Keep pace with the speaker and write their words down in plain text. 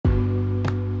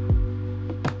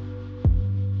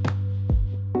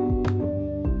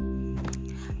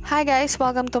Hi guys,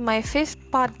 welcome to my 5th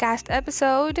podcast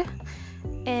episode.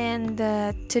 And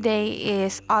today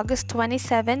is August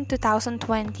 27,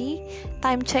 2020.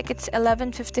 Time check, it's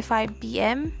 11:55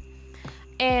 p.m.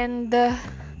 And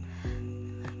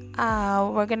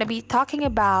we're gonna be talking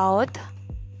about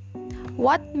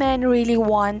what men really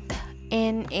want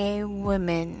in a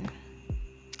woman.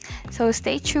 So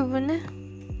stay tuned.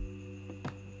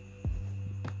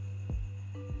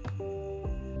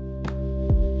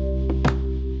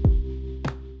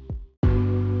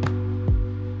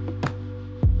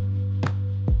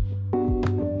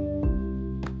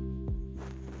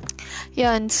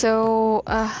 So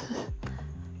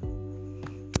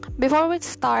before we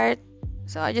start,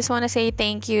 I just want to say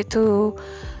thank you to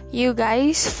you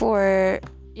guys for,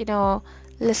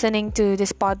 listening to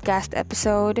this podcast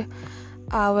episode.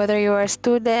 Whether you are a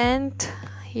student,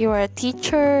 you are a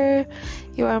teacher,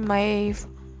 you are my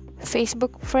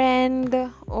Facebook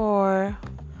friend, or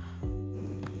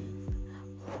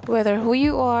whether who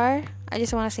you are, I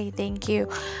just want to say thank you.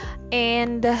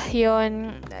 And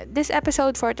this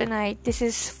episode for tonight, this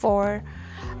is for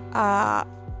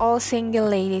all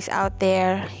single ladies out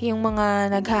there, yung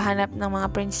mga naghahanap ng mga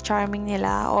Prince Charming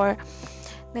nila or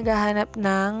naghahanap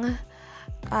ng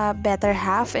better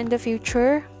half in the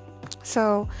future.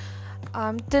 So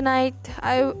tonight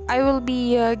I will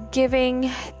be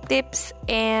giving tips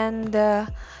and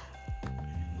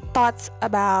thoughts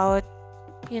about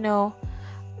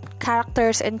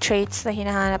characters and traits na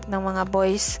hinahanap ng mga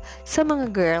boys sa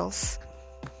mga girls.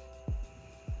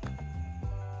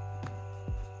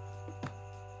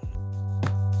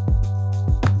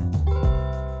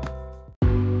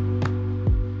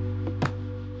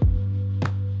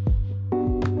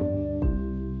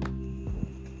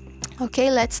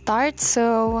 Okay, let's start.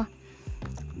 So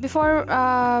before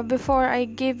I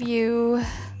give you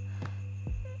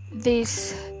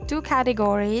these two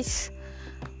categories,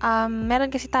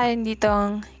 meron kasi tayong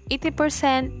ditong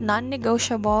 80%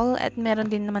 non-negotiable at meron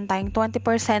din naman tayong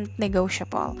 20%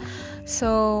 negotiable.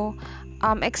 So,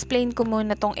 explain ko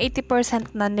muna tong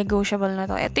 80% non-negotiable na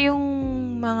to. Ito yung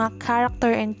mga character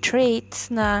and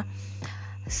traits na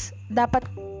dapat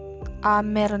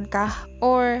meron ka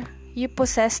or you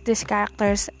possess these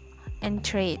characters and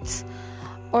traits.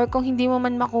 Or kung hindi mo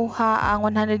man makuha ang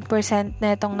 100%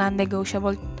 na itong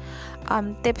non-negotiable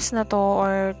tips na to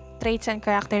or traits and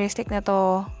characteristic na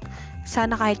to,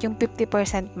 sana kahit yung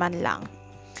 50% man lang.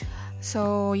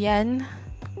 So, yan.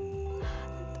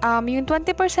 Yung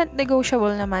 20%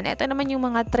 negotiable naman, ito naman yung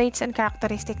mga traits and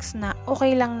characteristics na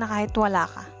okay lang na kahit wala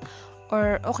ka.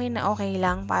 Or okay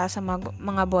lang para sa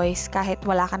mga boys kahit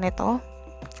wala ka nito.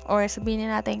 Or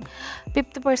sabihin natin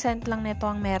 50% lang nito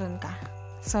ang meron ka.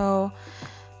 So,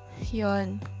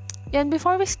 yun. Yan,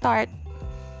 before we start,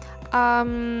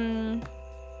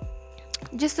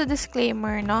 just a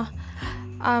disclaimer, no?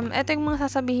 Ito yung mga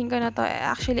sasabihin ko na to.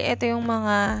 Actually, ito yung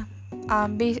mga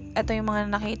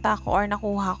nakita ko or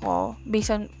nakuha ko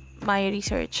based on my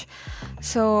research.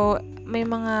 So, may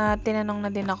mga tinanong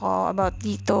na din ako about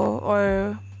dito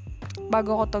or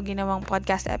bago ko to ginawang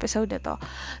podcast episode na to.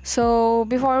 So,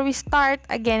 before we start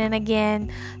again and again,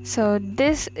 so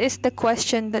this is the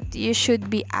question that you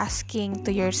should be asking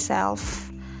to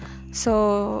yourself.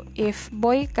 So, if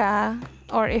boy ka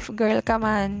or if girl ka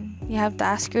man, you have to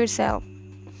ask yourself,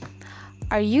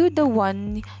 are you the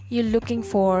one you looking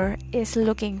for is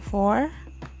looking for?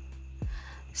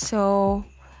 So,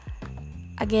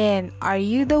 again, are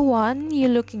you the one you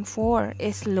looking for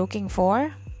is looking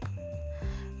for?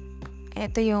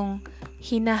 Ito yung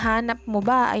hinahanap mo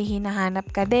ba ay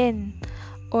hinahanap ka din?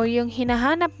 O yung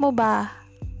hinahanap mo ba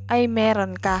ay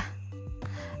meron ka?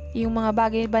 Yung mga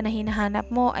bagay ba na hinahanap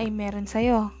mo ay meron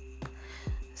sa'yo?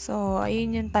 So,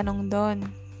 ayun yung tanong doon.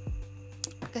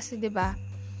 Kasi 'di ba,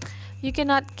 you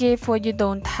cannot give what you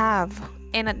don't have.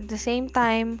 And at the same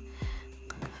time,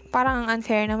 parang ang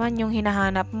unfair naman yung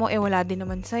hinahanap mo wala din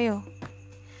naman sa'yo.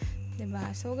 'Di ba?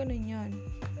 So, ganun 'yun.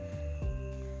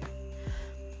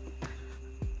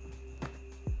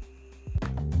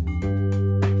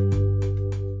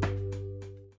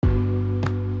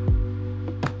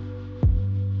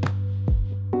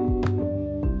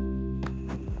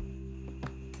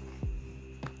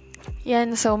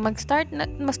 Yan, so mag-start na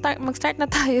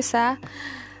tayo sa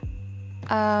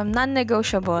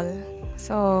non-negotiable.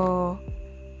 So,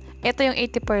 ito yung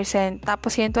 80%,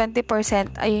 tapos yung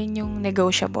 20% ayun yung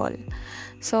negotiable.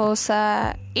 So,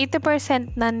 sa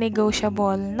 80%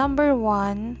 non-negotiable, number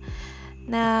 1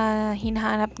 na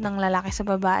hinahanap ng lalaki sa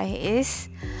babae is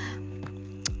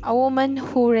a woman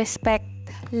who respect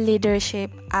leadership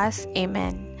as a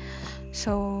man.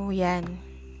 So, yan.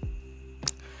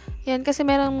 Yan, kasi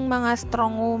merong mga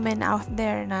strong women out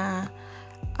there na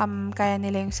kaya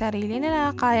nila yung sarili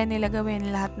nila, kaya nila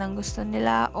gawin lahat ng gusto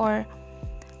nila, or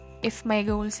if may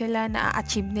goal sila,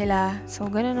 na-achieve nila. So,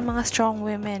 ganun ang mga strong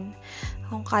women.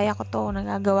 Kung kaya ko to,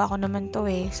 nagagawa ko naman to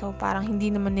eh. So, parang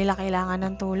hindi naman nila kailangan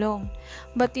ng tulong.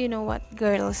 But you know what,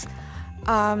 girls?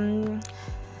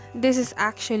 This is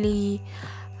actually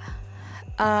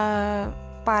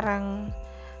parang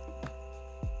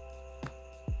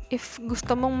if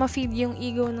gusto mong ma-feed yung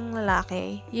ego ng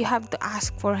lalaki, you have to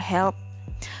ask for help.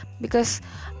 Because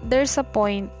there's a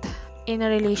point in a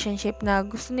relationship na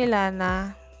gusto nila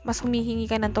na mas humihingi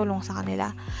ka ng tulong sa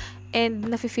kanila. And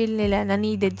nafe-feel nila na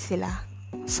needed sila.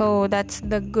 So, that's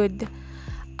the good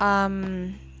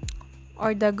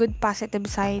or the good positive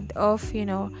side of,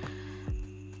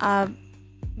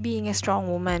 being a strong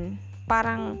woman.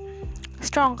 Parang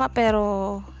strong ka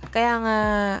pero kaya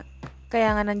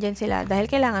nga nandyan sila dahil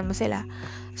kailangan mo sila.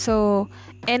 So,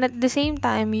 and at the same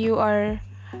time, you are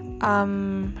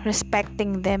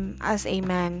respecting them as a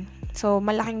man. So,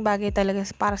 malaking bagay talaga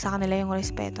para sa kanila yung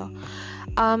respeto.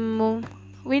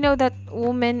 We know that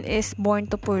woman is born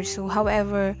to pursue.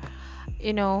 However,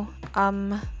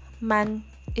 man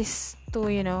is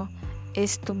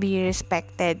to be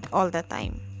respected all the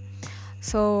time.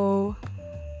 So,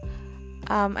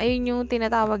 ayun yung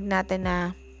tinatawag natin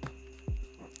na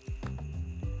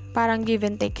parang give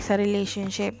and take sa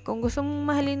relationship. Kung gusto mong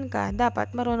mahalin ka,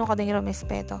 dapat marunong ka ding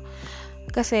rumespeto.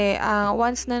 Kasi,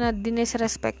 once na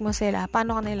dinisrespect mo sila,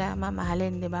 paano ka nila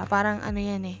mamahalin, diba? Parang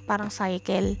yan parang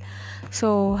cycle.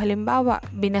 So, halimbawa,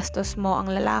 binastos mo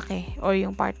ang lalaki or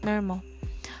yung partner mo.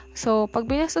 So, pag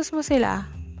binastos mo sila,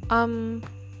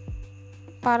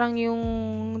 parang yung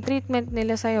treatment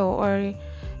nila sa'yo or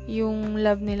yung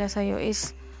love nila sa'yo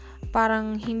is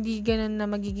parang hindi ganun na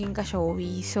magiging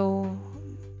ka-showy. So,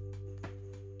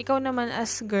 ikaw naman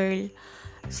as girl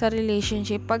sa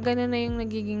relationship, pag gano'n na yung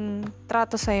nagiging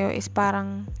trato sa'yo is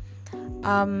parang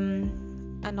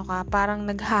parang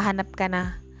naghahanap ka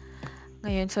na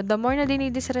ngayon. So, the more na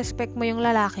dinidisrespect mo yung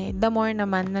lalaki, the more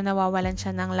naman na nawawalan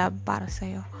siya ng love para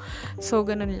sa'yo. So,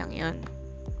 ganun lang yun.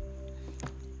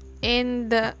 And,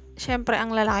 syempre,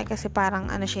 ang lalaki kasi parang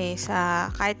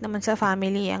kahit naman sa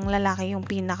family, ang lalaki yung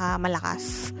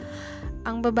pinakamalakas.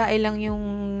 Ang babae lang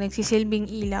yung nagsisilbing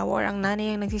ilaw or ang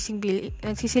nanay yung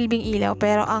nagsisilbing ilaw,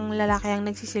 pero ang lalaki ang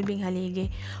nagsisilbing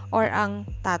haligi or ang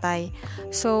tatay.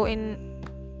 So,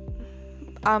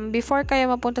 before kayo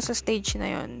mapunta sa stage na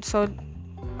yun, so,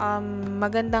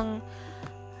 magandang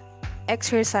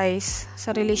exercise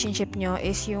sa relationship nyo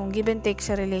is yung give and take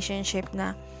sa relationship,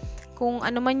 na kung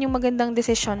ano man yung magandang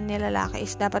desisyon ni lalaki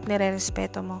is dapat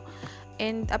nire-respeto mo.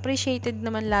 And appreciated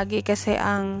naman lagi kasi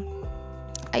ang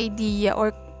idea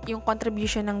or yung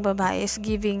contribution ng babae is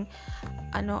giving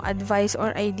advice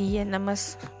or idea na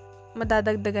mas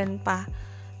madadagdagan pa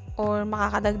or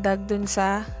makakadagdag dun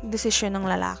sa desisyon ng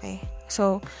lalaki.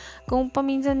 So, kung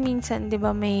paminsan-minsan, 'di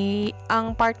ba, may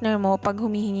ang partner mo pag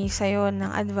humihingi sa'yo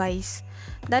ng advice,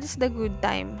 that is the good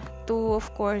time to, of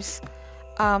course,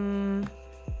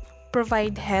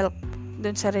 provide help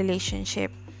dun sa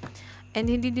relationship. And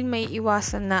hindi din may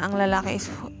iwasan na ang lalaki is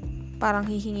parang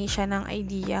hihingi siya ng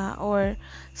idea or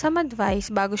some advice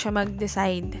bago siya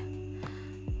mag-decide.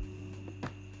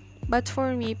 But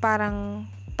for me, parang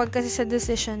pag kasi sa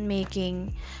decision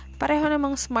making, pareho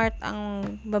namang smart ang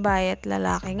babae at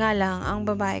lalaki. Nga lang, ang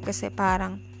babae kasi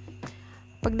parang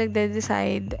pag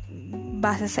nagde-decide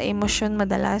base sa emosyon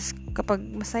madalas, kapag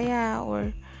masaya or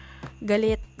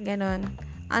galit, ganon.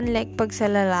 Unlike pag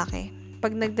sa lalaki,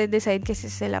 pag nagde-decide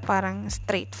kasi sila parang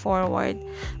straightforward.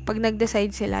 Pag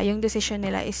nag-decide sila, yung decision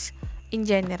nila is in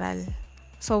general.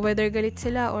 So, whether galit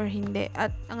sila or hindi.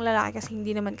 At ang lalaki kasi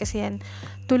hindi naman kasi yan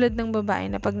tulad ng babae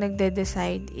na pag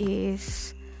nagde-decide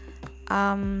is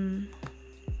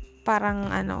parang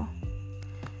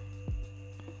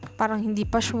hindi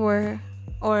pa sure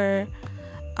or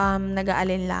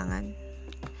nag-aalinlangan.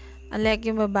 Unlike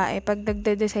yung babae, pag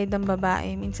nagde-decide ng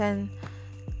babae, minsan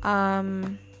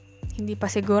hindi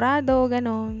pa sigurado,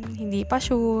 ganon, hindi pa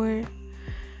sure,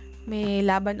 may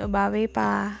laban o bawi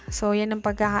pa. So, yan ang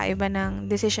pagkakaiba ng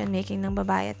decision making ng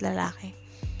babae at lalaki.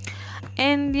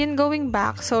 And yun, going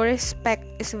back, so respect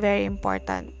is very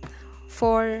important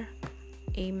for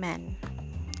a man.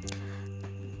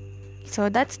 So,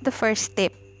 that's the first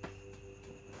tip.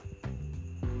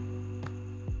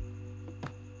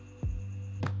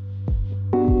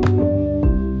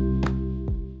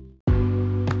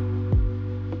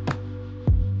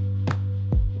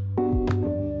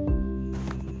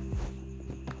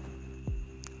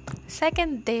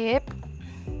 Second tip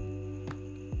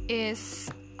is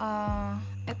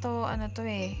ito,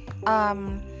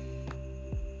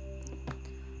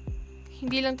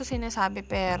 hindi lang to sinasabi,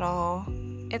 pero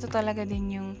ito talaga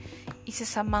din yung isa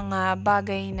sa mga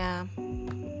bagay na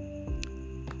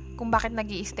kung bakit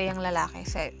nag-i-stay ang lalaki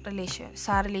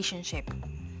sa relationship.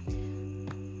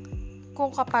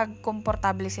 Kung kapag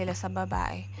komportable sila sa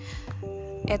babae,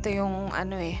 ito yung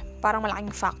parang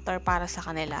malaking factor para sa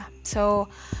kanila. So,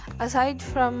 aside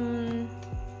from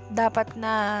dapat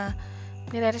na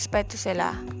nirerespeto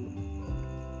sila,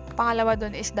 pangalawa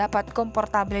dun is dapat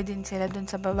komportable din sila dun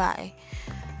sa babae.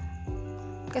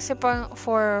 Kasi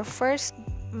for first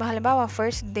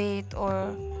date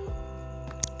or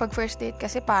pag first date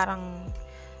kasi parang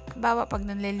pag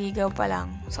nanliligaw pa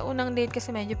lang. Sa unang date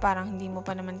kasi medyo parang hindi mo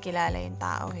pa naman kilala yung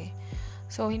tao eh.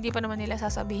 So, hindi pa naman nila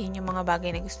sasabihin yung mga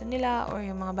bagay na gusto nila or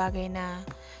yung mga bagay na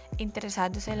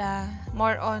interesado sila.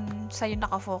 More on, sa'yo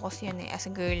nakafocus yun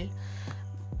as a girl.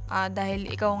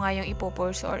 Dahil ikaw nga yung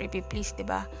ipopurse or ipiplease,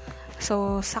 diba?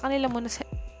 So, sa kanila muna,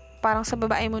 parang sa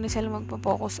babae muna sila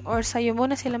magpo-focus or sa'yo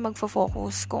muna sila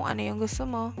magfo-focus kung ano yung gusto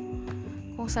mo,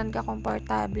 kung saan ka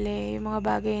komportable, yung mga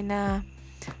bagay na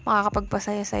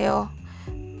makakapagpasaya sa'yo.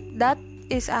 That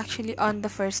is actually on the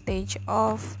first stage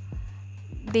of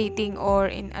dating or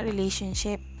in a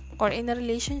relationship.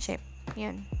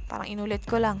 Yan, parang inulit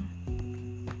ko lang.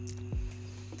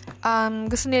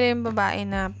 Gusto nila yung babae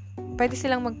na pwede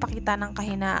silang magpakita ng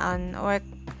kahinaan or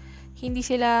hindi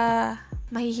sila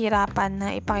mahihirapan na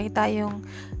ipakita yung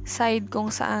side kung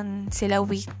saan sila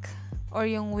weak or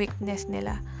yung weakness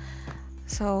nila.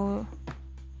 So,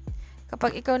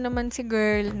 kapag ikaw naman si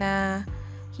girl na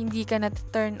hindi ka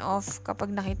na-turn off kapag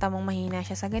nakita mong mahina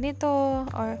siya sa ganito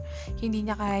or hindi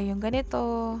niya kaya yung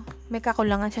ganito, may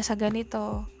kakulangan siya sa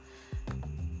ganito,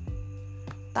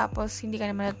 tapos hindi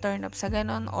ka naman na-turn off sa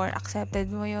ganon or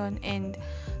accepted mo yun and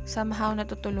somehow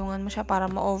natutulungan mo siya para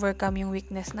ma-overcome yung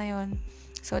weakness na yun.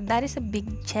 So, that is a big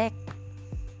check.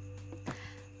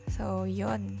 So,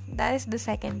 yun. That is the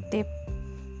second tip.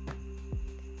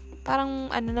 Parang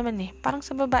parang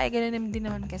sa babae ganun din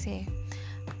naman kasi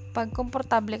pag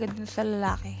komportable ka dun sa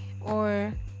lalaki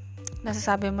or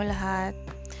nasasabi mo lahat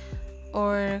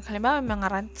or halimbawa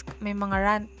may mga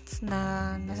rants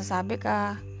na nasasabi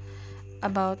ka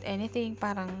about anything,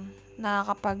 parang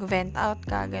nakakapag-vent out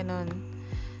ka, ganun.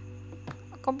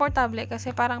 Komportable kasi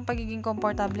parang pagiging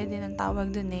komportable din ang tawag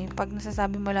dun pag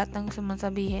nasasabi mo lahat ng gusto mong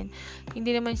sabihin,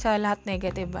 hindi naman siya lahat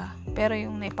negative pero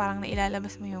yung parang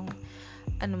nailalabas mo yung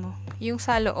yung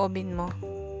sa loobin mo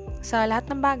sa lahat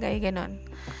ng bagay, ganun.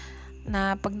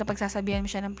 Na pag napagsasabihan mo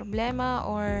siya ng problema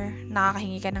or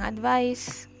nakakahingi ka ng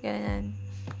advice, ganun.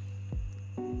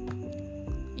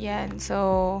 Yan.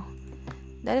 So,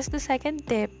 that is the second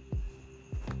tip.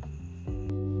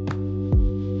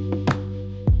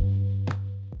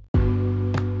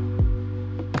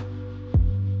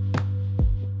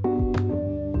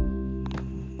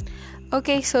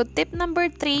 Okay, so tip number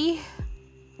 3.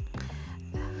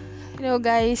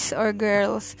 Guys or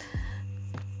girls,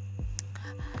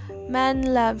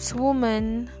 man loves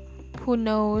woman who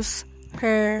knows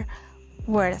her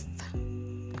worth.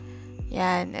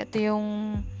 Yan, ito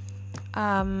yung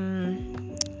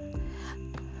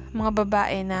mga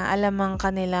babae na alam ang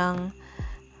kanilang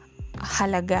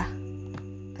halaga.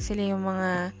 Sila yung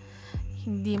mga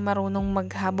hindi marunong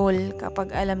maghabol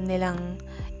kapag alam nilang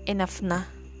enough na.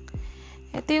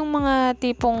 Ito yung mga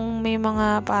tipong may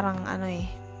mga parang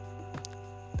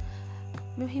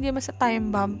hindi man sa time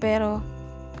bomb, pero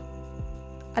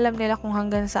alam nila kung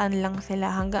hanggang saan lang sila,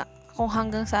 kung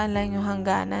hanggang saan lang yung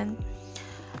hangganan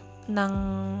ng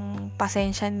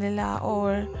pasensya nila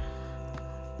or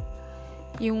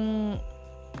yung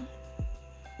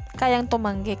kayang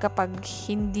tumanggi kapag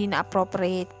hindi na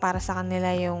appropriate para sa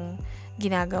kanila yung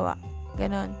ginagawa.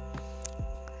 Ganon.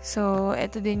 So,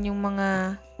 ito din yung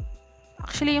mga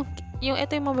actually, yung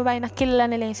ito yung mga babae na kilala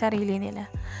nila yung sarili nila.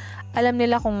 Alam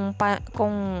nila kung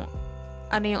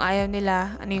ano yung ayaw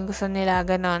nila, ano yung gusto nila,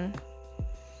 ganon.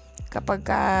 Kapag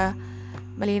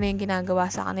mali na yung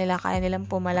ginagawa sa kanila, kaya nilang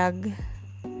pumalag.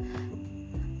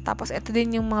 Tapos, ito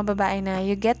din yung mga babae na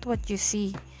you get what you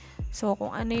see. So,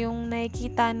 kung ano yung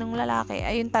nakikita ng lalaki,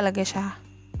 ayun talaga siya.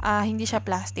 Hindi siya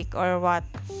plastic or what.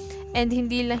 And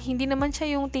hindi naman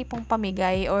siya yung tipong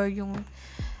pamigay or yung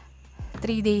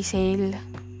 3-day sale.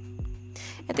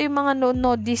 Ito yung mga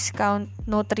no discount,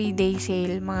 no 3-day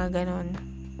sale, mga ganon.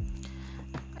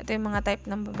 Ito yung mga type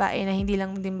ng babae na hindi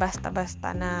lang din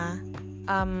basta-basta na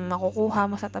makukuha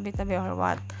mo sa tabi-tabi or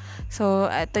what. So,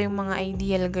 ito yung mga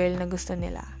ideal girl na gusto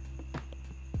nila.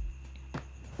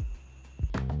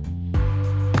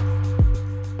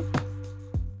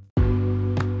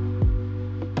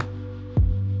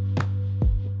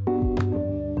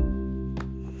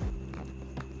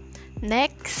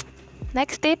 Next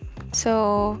tip.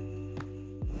 So,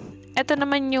 ito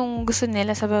naman yung gusto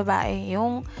nila sa babae.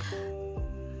 Yung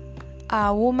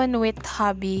woman with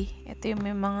hobby. Ito yung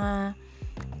may mga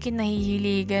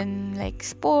kinahihiligan like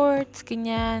sports,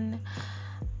 ganyan.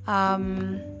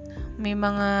 May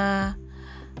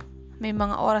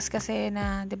mga oras kasi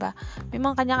na, 'di ba? May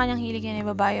mga kanya-kanyang hilig yan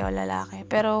ng babae o lalaki.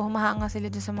 Pero humahanga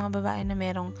sila dun sa mga babae na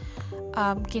merong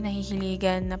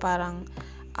kinahihiligan na parang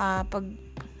pag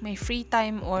may free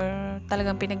time or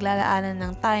talagang pinaglalaanan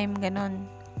ng time, ganon.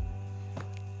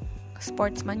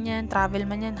 Sports man yan, travel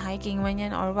man yan, hiking man yan,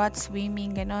 or what,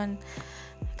 swimming, ganon.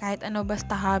 Kahit ano,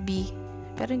 basta hobby.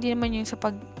 Pero hindi naman yung sa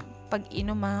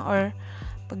pag-inom or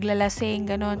paglalasing,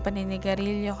 ganon,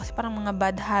 paninigarilyo. Kasi parang mga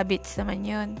bad habits naman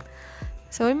yun.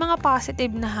 So, yung mga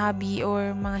positive na hobby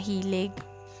or mga hilig.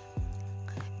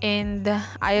 And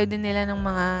ayaw din nila ng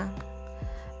mga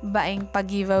baing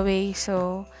pag-giveaway.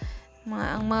 So,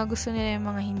 ang mga gusto nila yung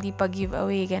mga hindi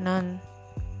pag-giveaway, ganon.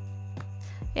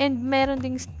 And meron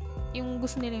ding yung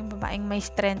gusto nila yung babaeng may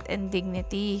strength and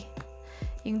dignity.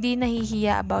 Yung di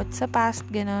nahihiya about sa past,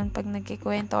 ganon, pag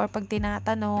nagkikwento or pag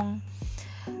tinatanong.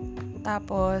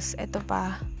 Tapos, eto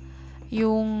pa,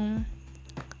 yung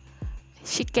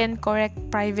she can correct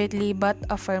privately but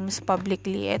affirms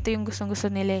publicly. Ito yung gustong-gusto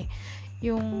nila.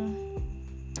 Yung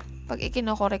pag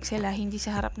ikinokorek sila, hindi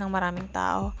sa harap ng maraming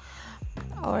tao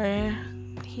or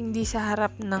hindi sa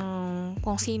harap ng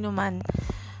kung sino man,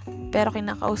 pero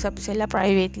kinakausap sila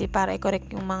privately para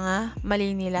i-correct yung mga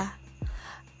mali nila.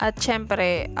 At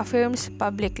syempre, affirms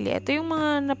publicly. Ito yung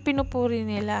mga pinupuri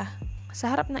nila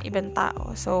sa harap ng ibang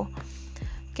tao. So,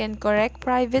 can correct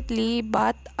privately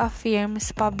but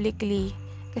affirms publicly.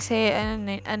 Kasi ano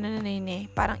na yun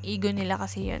parang ego nila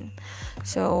kasi yun.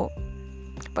 So,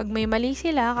 pag may mali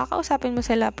sila, kakausapin mo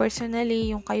sila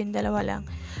personally, yung kayong dalawa lang.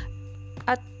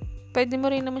 At pwede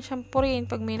mo rin naman siyang purihin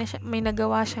pag may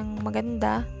nagawa siyang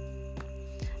maganda.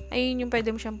 Ayun yung pwede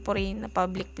mo siyang purihin na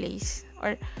public place.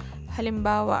 Or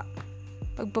halimbawa,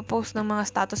 pagpo-post ng mga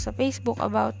status sa Facebook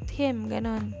about him,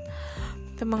 ganon.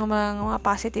 Ito mga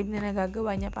positive na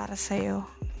nagagawa niya para sa'yo.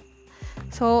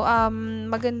 So,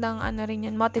 magandang rin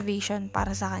yun, motivation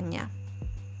para sa kanya.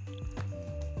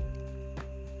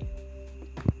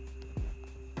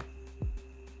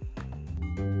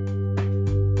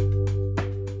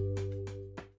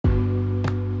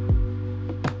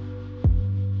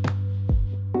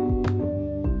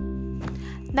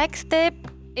 Next tip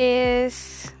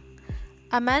is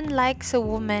a man likes a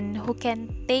woman who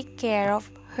can take care of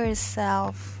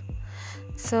herself.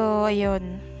 So,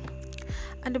 ayun.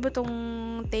 Ano ba tong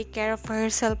take care of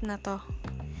herself na to?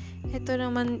 Ito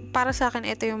naman, para sa akin,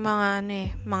 ito yung mga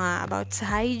mga about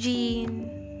sa hygiene,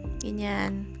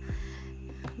 ganyan.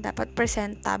 Dapat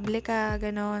presentable ka,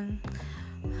 ganon.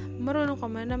 Marunong ka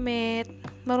manamit,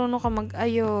 marunong ka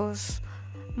mag-ayos,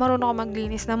 marunong ka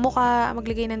maglinis ng mukha,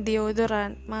 maglagay ng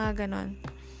deodorant, mga ganon.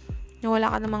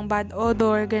 Wala ka namang bad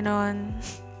odor, ganon.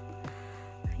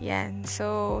 Yan.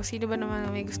 So, sino ba naman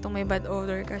may gustong may bad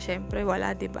odor ka? Syempre,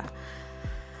 wala, diba?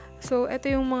 So, ito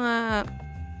yung mga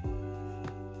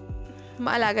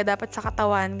maalaga dapat sa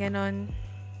katawan, ganon.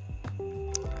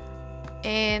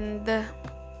 And,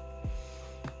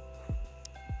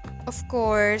 of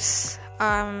course,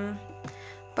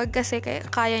 pag kasi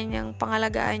kaya niyang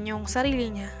pangalagaan yung sarili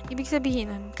niya, ibig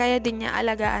sabihin nun, kaya din niya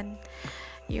alagaan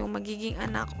yung magiging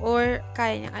anak or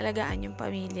kaya niyang alagaan yung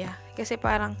pamilya. Kasi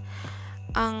parang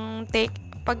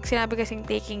pag sinabi kasing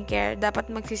taking care, dapat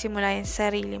magsisimula yung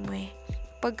sarili mo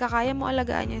Pagka kaya mo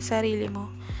alagaan yung sarili mo,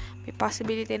 may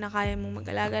possibility na kaya mong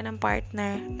mag-alaga ng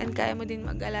partner and kaya mo din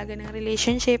mag-alaga ng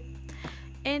relationship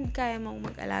and kaya mong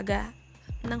mag-alaga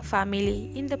ng family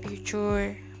in the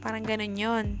future. Parang ganun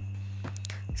yon.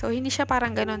 So, hindi siya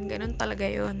parang ganun talaga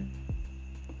yon.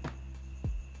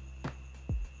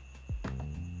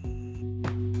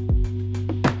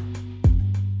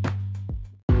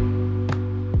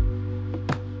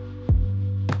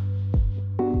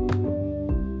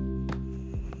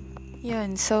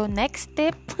 Yun. So, next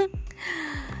tip.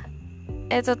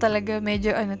 Ito talaga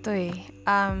medyo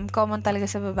common talaga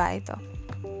sa babae to.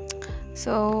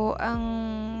 So, ang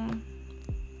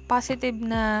positive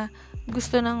na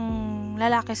gusto ng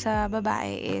lalaki sa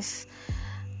babae is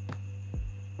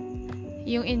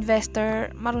yung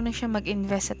investor, marunong siya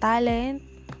mag-invest sa talent,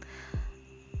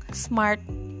 smart,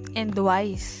 and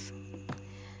wise.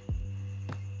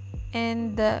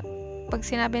 And pag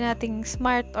sinabi nating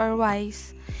smart or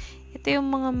wise, ito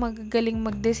yung mga magagaling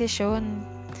magdesisyon,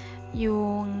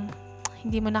 yung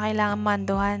hindi mo na kailangan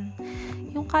manduhan,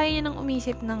 yung kaya niya nang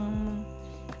umisip ng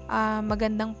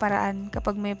magandang paraan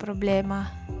kapag may problema.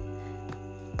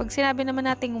 pag sinabi naman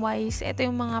nating wise, ito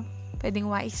yung mga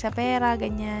pwedeng wise sa pera,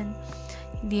 ganyan.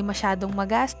 Hindi masyadong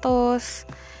magastos,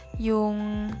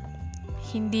 yung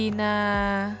hindi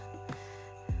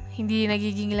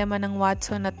nagiging laman ng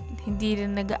Watson at hindi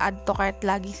rin nag-add to cart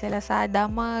lagi sa Lazada,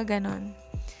 mga ganon.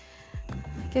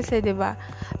 Kasi 'di ba,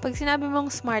 pag sinabi mong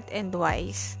smart and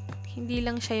wise, hindi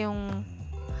lang siya yung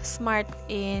smart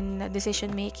in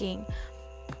decision making.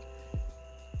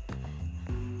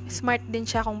 Smart din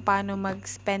siya kung paano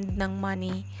mag-spend ng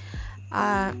money.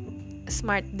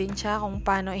 Smart din siya kung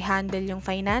paano i-handle yung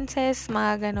finances,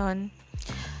 mga ganon.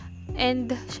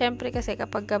 And, syempre kasi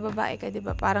kapag babae ka,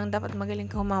 diba, parang dapat magaling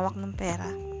ka humawak ng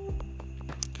pera.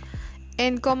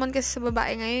 And, common kasi sa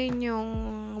babae ngayon yung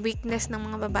weakness ng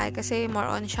mga babae kasi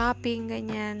more on shopping,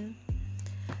 ganyan.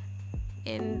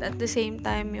 And, at the same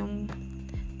time, yung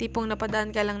tipong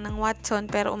napadaan ka lang ng Watson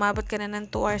pero umabot ka na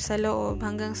ng 2 hours sa loob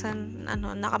hanggang sa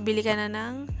nakabili ka na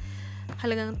ng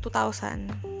halagang 2,000.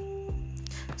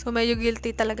 So medyo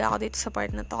guilty talaga ako dito sa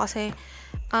part na to kasi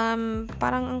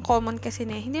parang ang common kasi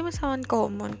hindi man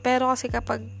common, pero kasi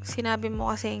kapag sinabi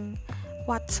mo kasing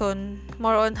Watson,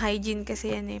 more on hygiene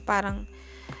kasi yan parang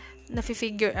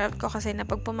nafi-figure out ko kasi na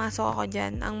pag pumasok ako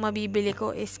dyan, ang mabibili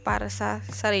ko is para sa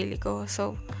sarili ko.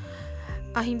 So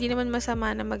hindi naman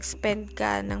masama na mag-spend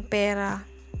ka ng pera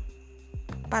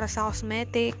para sa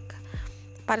cosmetic,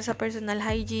 para sa personal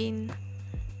hygiene.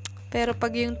 Pero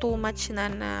pag yung too much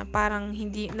na parang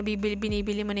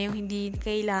binibili mo na yung hindi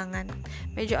kailangan,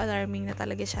 medyo alarming na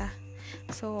talaga siya.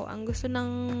 So, ang gusto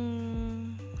ng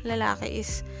lalaki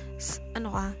is,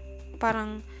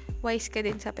 parang wise ka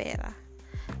din sa pera.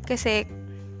 Kasi,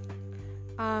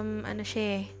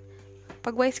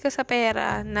 pag wise ka sa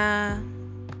pera na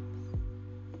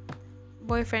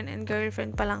boyfriend and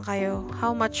girlfriend pa lang kayo,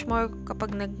 how much more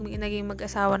kapag naging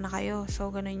mag-asawa na kayo. So,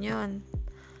 ganun yun.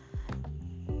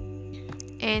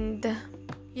 And,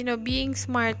 being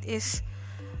smart is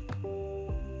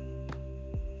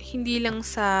hindi lang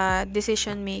sa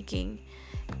decision making.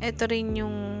 Ito rin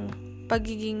yung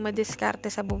pagiging madiskarte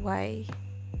sa buhay.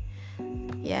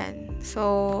 Yan.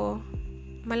 So,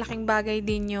 malaking bagay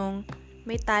din yung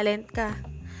may talent ka.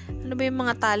 Ano ba yung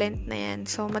mga talent na yan?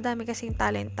 So, madami kasing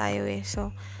talent tayo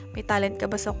So, may talent ka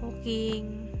ba sa cooking?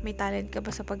 May talent ka ba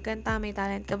sa pagkanta? May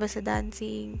talent ka ba sa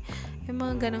dancing? Yung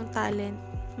mga ganong talent.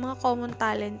 Mga common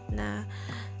talent na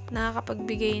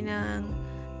nakakapagbigay ng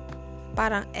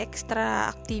parang extra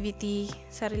activity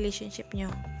sa relationship nyo.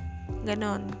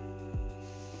 Ganon.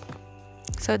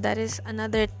 So, that is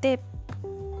another tip.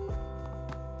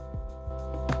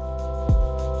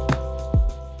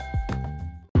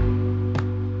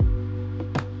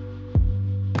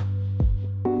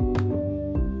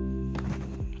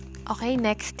 Okay,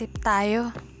 next tip tayo.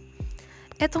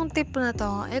 Etong tip na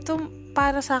to,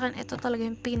 para sa akin, ito talaga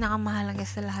yung pinakamahalaga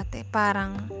sa lahat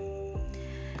Parang,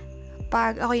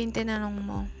 pag ako yung tinanong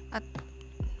mo, at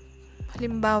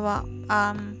halimbawa,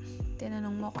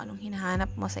 tinanong mo kung anong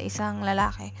hinahanap mo sa isang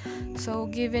lalaki. So,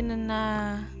 given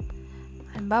na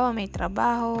halimbawa, may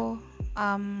trabaho,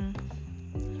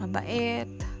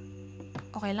 mabait,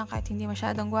 okay lang kahit hindi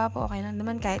masyadong gwapo, okay lang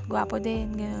naman kahit gwapo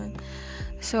din, gano'n.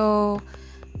 So,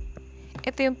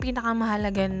 ito yung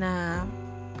pinakamahalaga na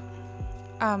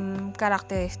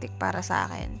characteristic para sa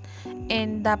akin.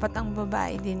 And dapat ang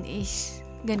babae din is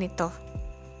ganito.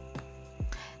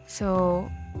 So,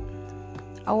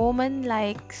 a man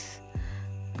likes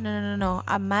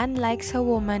a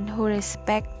woman who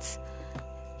respects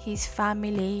his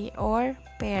family or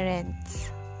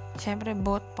parents. Siyempre,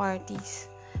 both parties.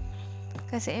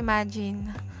 Kasi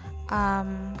imagine,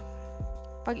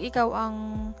 pag ikaw ang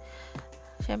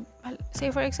say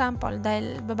for example,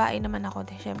 dahil babae naman ako,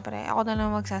 syempre, ako na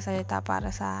lang magsasalita para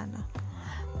sa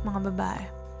mga babae.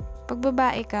 Pag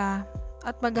babae ka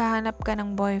at maghahanap ka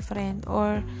ng boyfriend,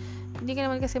 or hindi ka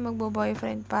naman kasi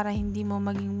magbo-boyfriend para hindi mo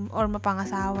maging or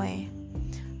mapangasawa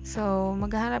So,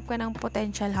 maghahanap ka ng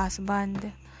potential husband.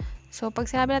 So, pag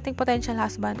sinabi nating potential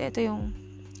husband, ito yung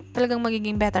talagang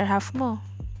magiging better half mo.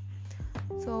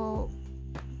 So,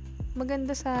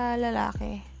 maganda sa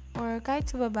lalaki or kahit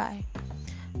sa babae,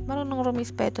 marunong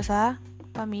rumispeto sa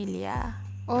pamilya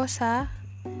o sa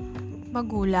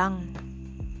magulang.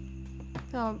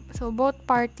 So both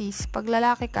parties, pag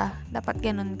lalaki ka, dapat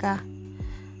ganun ka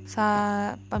sa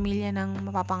pamilya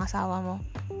ng mapapangasawa mo.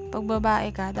 Pag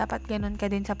babae ka, dapat ganun ka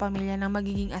din sa pamilya ng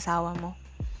magiging asawa mo.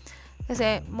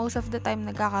 Kasi most of the time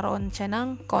nagkakaroon siya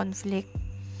ng conflict.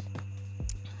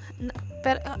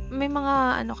 Pero may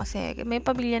mga may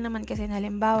pamilya naman kasi na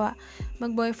halimbawa,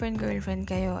 mag-boyfriend, girlfriend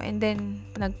kayo, and then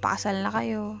nagpakasal na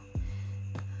kayo.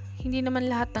 Hindi naman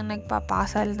lahat ng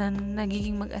nagpapakasal na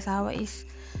nagiging mag-asawa is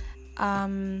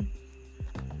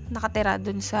nakatira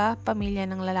dun sa pamilya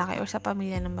ng lalaki or sa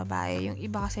pamilya ng babae. Yung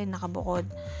iba kasi nakabukod.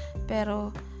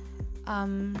 Pero,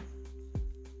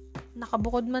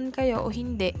 nakabukod man kayo o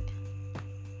hindi,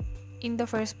 in the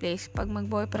first place, pag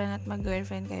mag-boyfriend at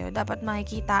mag-girlfriend kayo, dapat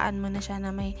makikitaan mo na siya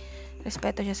na may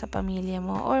respeto siya sa pamilya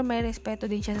mo or may respeto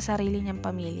din siya sa sarili niyang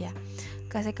pamilya.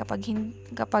 Kasi kapag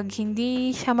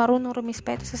hindi siya marunong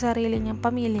rumispeto sa sarili niyang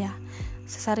pamilya,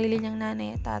 sa sarili niyang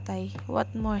nanay at tatay, what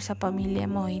more sa pamilya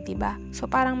mo, hindi ba? So,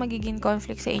 parang magiging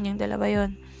conflict sa inyong dalawa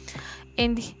yon.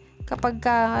 And kapag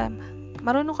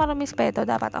marunong ka rumispeto,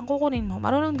 dapat ang kukunin mo,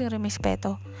 marunong din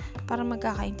rumispeto para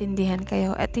magkakaintindihan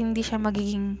kayo at hindi siya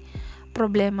magiging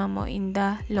problema mo in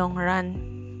the long run.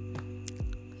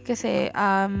 Kasi,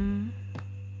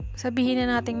 sabihin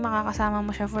na nating makakasama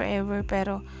mo siya forever,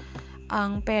 pero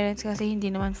ang parents kasi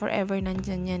hindi naman forever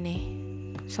nandyan yan eh.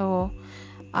 So,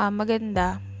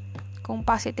 maganda kung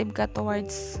positive ka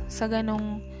towards sa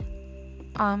ganong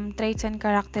traits and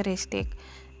characteristic,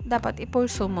 dapat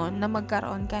i-pursue mo na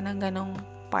magkaroon ka ng ganong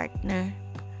partner.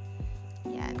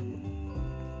 Yan.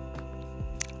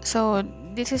 So,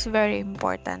 this is very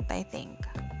important, I think.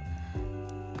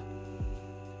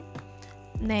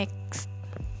 Next.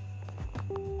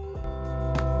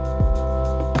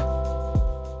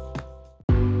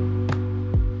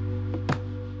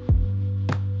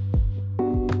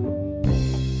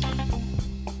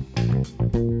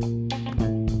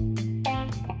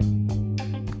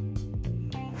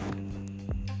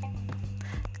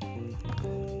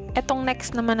 Etong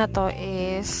next naman na to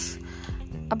is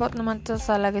about naman to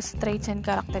talaga sa traits and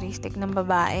characteristic ng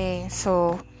babae.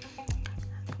 So,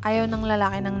 ayaw ng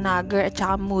lalaki ng nagger at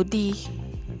saka moody.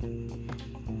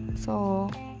 So,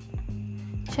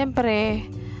 syempre,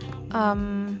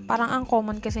 parang ang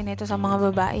common kasi nito sa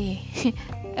mga babae.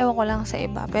 Ewan ko lang sa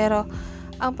iba. Pero,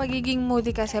 ang pagiging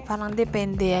moody kasi parang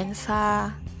depende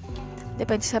sa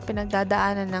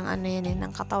pinagdadaanan ng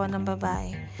ng katawan ng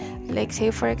babae. Like,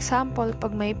 say for example,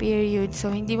 pag may period,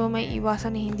 so hindi mo may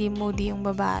iwasan na hindi moody yung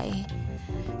babae.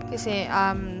 Kasi,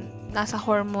 nasa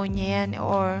hormone niya yan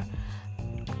or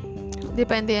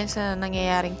depende yan sa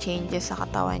nangyayaring changes sa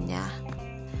katawan niya.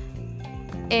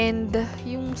 And,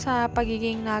 yung sa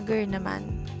pagiging nagger naman,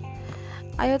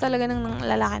 ayaw talaga ng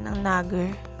lalaki ng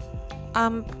nagger.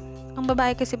 Ang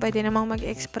babae kasi pwede namang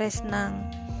mag-express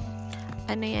ng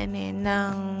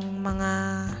ng mga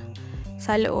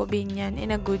saloobin yan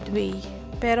in a good way.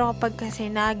 Pero kapag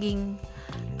kasi naging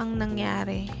ang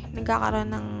nangyari, nagkakaroon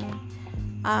ng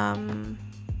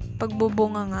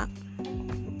pagbubunga nga,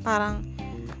 parang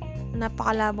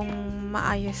napakalabong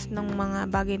maayos ng mga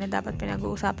bagay na dapat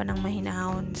pinag-uusapan ng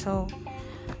mahinahon. So,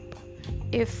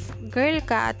 if girl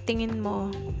ka at tingin mo,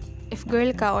 if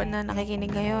girl ka o na nakikinig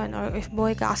ngayon, or if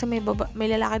boy ka, kasi may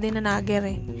lalaki din na nagger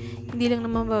eh. Hindi lang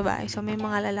naman babae. So, may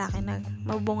mga lalaki na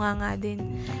mabunga nga din.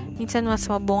 Minsan, mas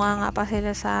mabunga nga pa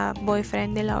sila sa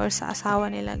boyfriend nila or sa asawa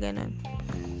nila, ganun.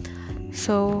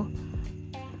 So,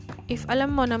 if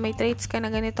alam mo na may traits ka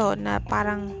na ganito, na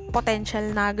parang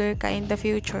potential nagger ka in the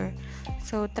future,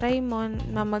 so, try mo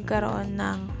na magkaroon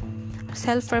ng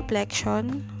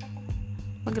self-reflection,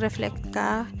 mag-reflect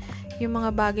ka, yung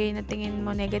mga bagay na tingin mo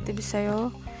negative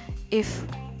sa'yo, if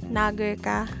nagger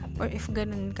ka, or if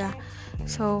ganun ka.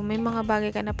 So, may mga bagay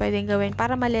ka na pwedeng gawin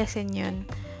para ma-lessen yun,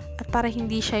 at para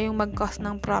hindi siya yung mag-cause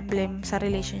ng problem sa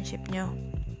relationship nyo.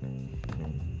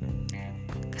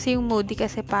 Kasi yung moody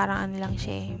kasi parang lang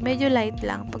siya eh. Medyo light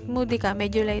lang. Pag moody ka,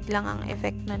 medyo light lang ang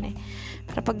effect nun eh.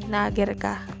 Pero pag nagger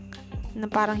ka, na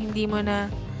parang hindi mo na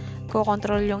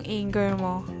ko-control yung anger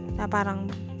mo, na parang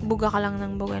buga ka lang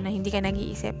ng buga na hindi ka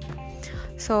nag-iisip.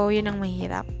 So, yun ang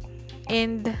mahirap.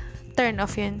 And, turn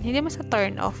off yun. Hindi mo sa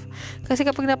turn off. Kasi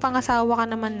kapag napangasawa ka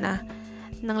naman na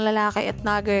ng lalaki at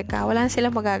nagger ka, wala na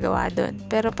silang magagawa doon.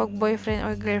 Pero pag boyfriend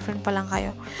or girlfriend pa lang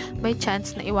kayo, may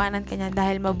chance na iwanan ka niya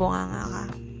dahil mabunganga ka.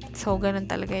 So, ganun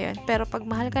talaga yun. Pero pag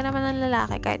mahal ka naman ng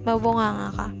lalaki, kahit mabunganga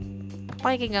ka,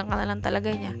 pakikinggan ka na lang talaga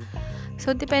niya.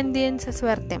 So, depende yan sa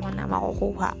swerte mo na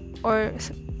makukuha. Or,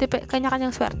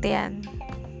 kanya-kanyang swerte yan.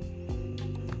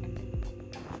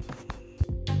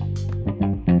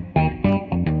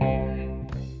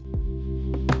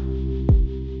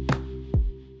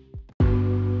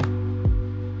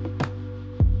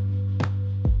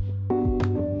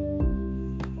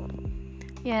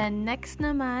 Yan, next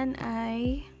naman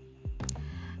ay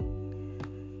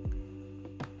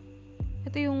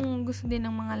ito yung gusto din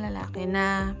ng mga lalaki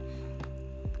na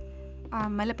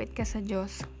malapit ka sa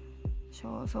Diyos.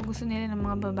 So gusto nila ng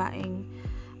mga babaeng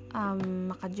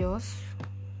maka-Diyos,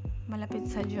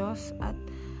 malapit sa Diyos at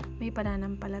may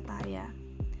pananampalataya.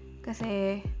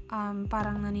 Kasi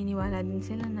parang naniniwala din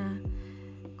sila na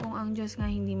kung ang Diyos nga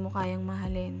hindi mo kayang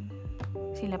mahalin,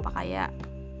 sila pa kaya?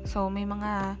 So, may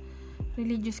mga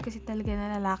religious kasi talaga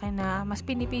na lalaki na mas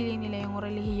pinipili nila yung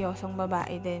relihiyosong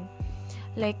babae din.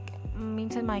 Like,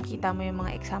 minsan makikita mo yung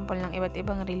mga example ng iba't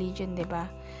ibang religion, 'di ba?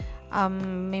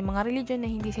 May mga religion na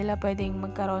hindi sila pwedeng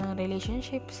magkaroon ng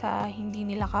relationship sa hindi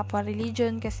nila kapwa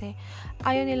religion kasi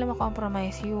ayaw nila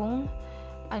ma-compromise yung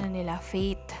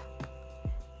faith.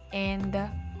 And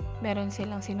meron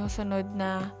silang sinusunod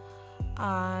na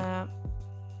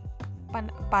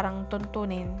parang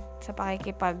tuntunin sa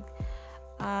pakikipag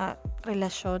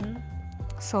relasyon.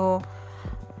 So,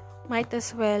 might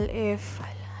as well if,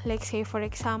 like say for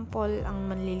example,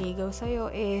 ang manliligaw sa'yo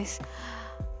is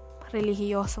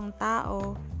relihiyosong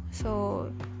tao.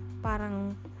 So,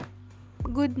 parang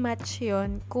good match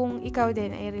yon kung ikaw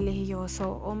din ay relihiyoso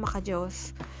o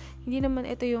maka-Diyos. Hindi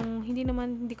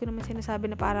ko naman sinasabi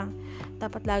na parang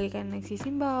dapat lagi ka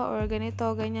nagsisimba or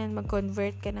ganito, ganyan,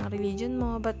 mag-convert ka ng religion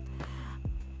mo, but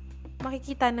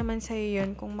makikita naman sa'yo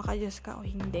yun kung maka-Diyos ka o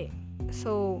hindi.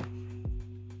 So,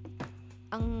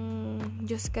 ang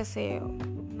Diyos kasi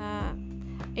na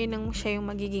siya yung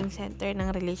magiging center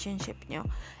ng relationship nyo.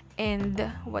 And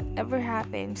whatever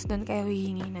happens, doon kayo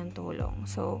hihingi ng tulong.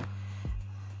 So,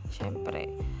 syempre,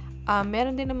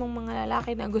 meron din namang mga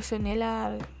lalaki na gusto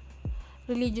nila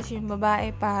religious yung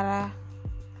babae para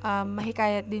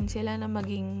mahikayat din sila na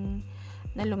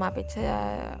lumapit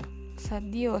sa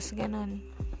Diyos, ganon.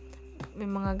 May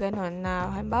mga ganon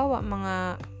na halimbawa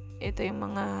ito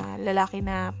yung mga lalaki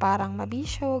na parang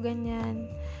mabisyo, ganyan,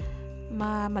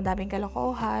 madaming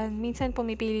kalokohan. Minsan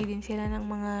pumipili din sila ng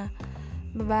mga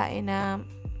babae na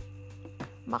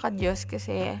maka-Diyos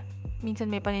kasi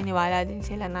minsan may paniniwala din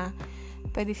sila na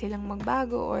pwede silang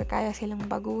magbago or kaya silang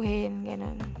baguhin,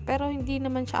 ganun. Pero hindi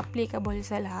naman siya applicable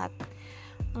sa lahat.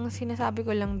 Ang sinasabi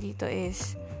ko lang dito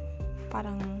is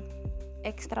parang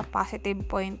extra positive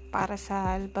point para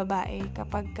sa babae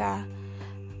kapag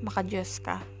maka-Diyos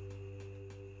ka.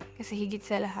 Kasi higit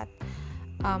sa lahat,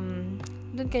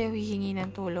 doon kayo hihingi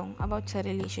ng tulong about sa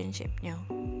relationship nyo.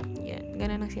 Yan,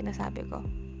 ganun ang sinasabi ko.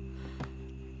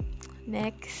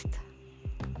 Next.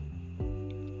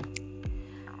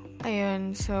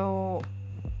 Ayun, so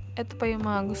ito pa yung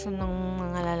mga gusto ng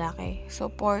mga lalaki.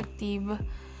 Supportive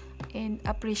and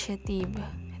appreciative.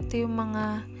 Ito yung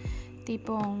mga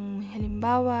tipong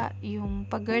halimbawa, yung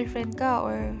pag-girlfriend ka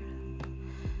or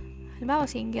halimbawa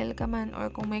single ka man or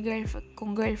kung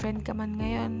girlfriend ka man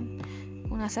ngayon,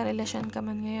 kung nasa relasyon ka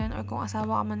man ngayon or kung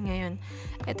asawa ka man ngayon,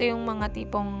 ito yung mga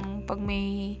tipong pag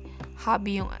may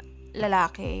hobby yung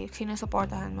lalaki,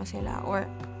 sinusuportahan mo sila, or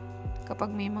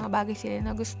kapag may mga bagay sila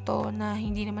na gusto na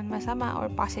hindi naman masama or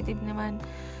positive naman,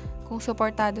 kung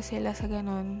suportado sila sa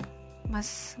ganun,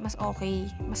 mas okay,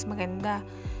 mas maganda.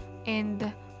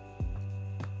 And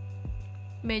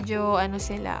medyo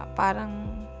sila, parang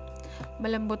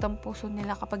malambot ang puso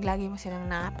nila kapag lagi mo silang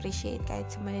na-appreciate kahit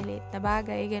sa maliliit na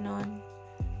bagay, ganon.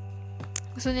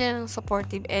 Gusto nila ng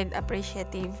supportive and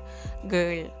appreciative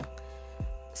girl.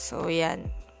 So, yan.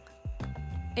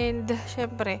 And,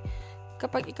 syempre,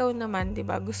 kapag ikaw naman,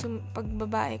 diba, pag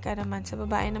babae ka naman, sa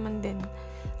babae naman din,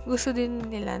 gusto din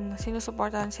nila,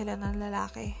 sinusuportahan sila ng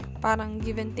lalaki. Parang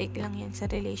give and take lang yan sa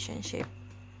relationship.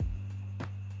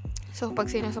 So, pag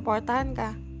sinusuportahan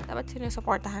ka, dapat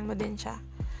sinusuportahan mo din siya.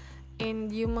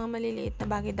 And yung mga maliliit na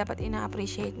bagay, dapat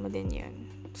ina-appreciate mo din yun.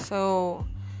 So,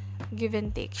 give and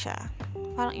take siya.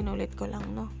 Parang inulit ko lang,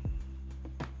 no?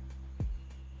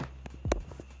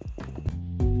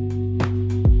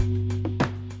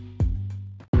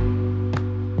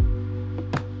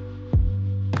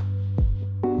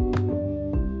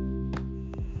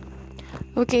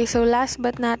 Okay, so last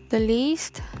but not the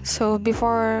least, so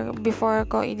before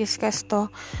ko i-discuss to,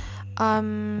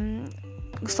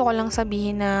 gusto ko lang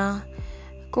sabihin na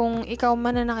kung ikaw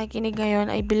man na nakikinig ngayon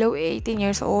ay below 18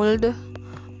 years old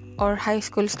or high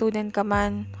school student ka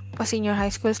man o senior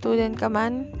high school student ka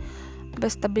man,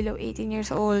 basta below 18 years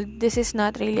old, this is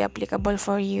not really applicable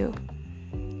for you.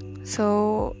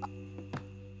 So,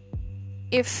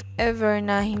 if ever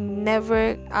na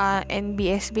never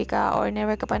NBSB ka or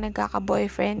never ka pa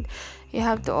nagkaka-boyfriend, you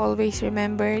have to always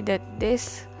remember that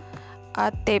this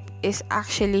tip is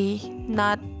actually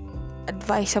not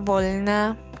advisable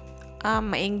na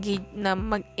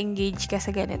mag-engage ka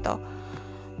sa ganito.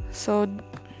 So,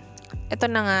 ito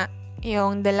na nga,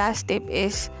 yung the last tip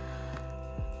is,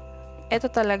 ito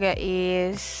talaga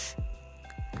is,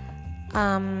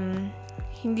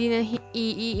 hindi na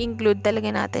i-include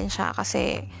talaga natin siya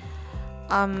kasi,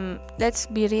 let's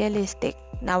be realistic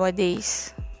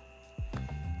nowadays.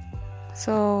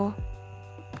 So,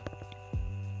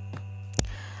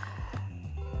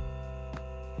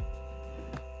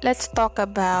 let's talk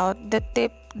about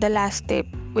the last tip,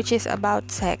 which is about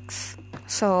sex.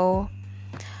 So,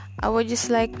 I would just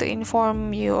like to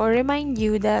inform you or remind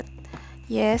you that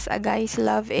yes, guys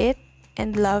love it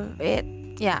and love it.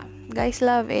 Yeah, guys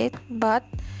love it, but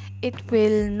it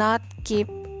will not keep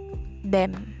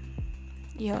them.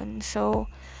 Yun. So,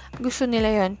 gusto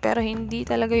nila yun, pero hindi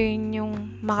talaga yun yung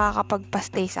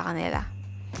makakapagpastay sa kanila.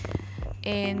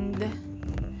 And,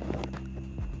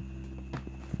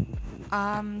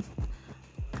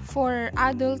 for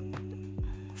adult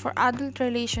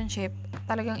relationship,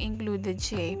 talagang included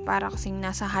siya para kasing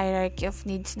nasa hierarchy of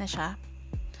needs na siya.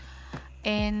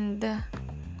 And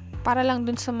para lang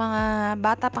dun sa mga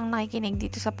bata pang nakikinig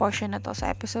dito sa portion na to,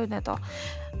 sa episode na to,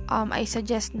 I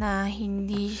suggest na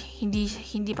hindi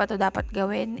pa to dapat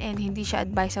gawin and hindi siya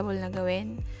advisable na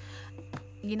gawin.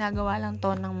 Ginagawa lang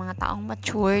to ng mga taong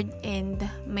matured and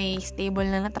may stable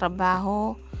na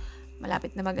trabaho,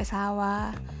 malapit na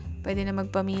mag-asawa, pwede na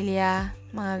magpamilya,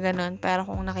 mga ganon. Pero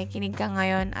kung nakikinig ka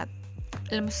ngayon at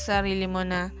alam mo sa sarili mo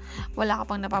na wala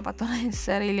ka pang napapatunayan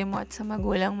sa sarili mo at sa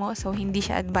magulang mo, so hindi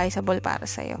siya advisable para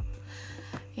sa'yo.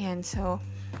 Yan, so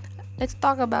let's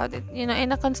talk about it, in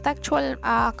a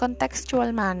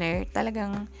contextual manner.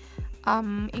 Talagang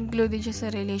included siya sa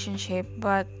relationship,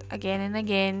 but again and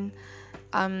again,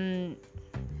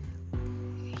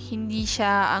 hindi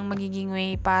siya ang magiging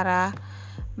way para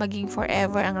maging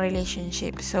forever ang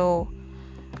relationship. So,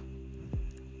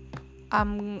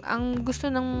 ang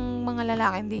gusto ng mga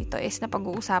lalaki dito is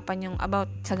napag-uusapan yung about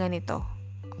sa ganito.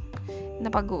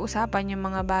 Napag-uusapan yung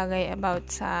mga bagay about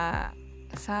sa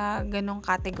ganong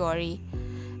category.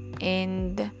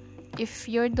 And if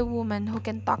you're the woman who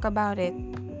can talk about it,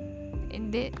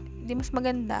 hindi mas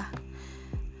maganda.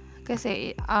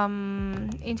 Kasi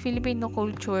in Filipino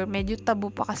culture, medyo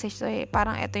tabu pa kasi siya,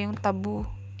 parang ito yung tabu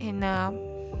in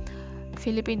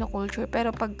Filipino culture.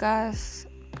 Pero pag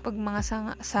mga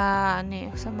sa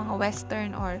mga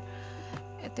western or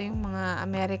ito yung mga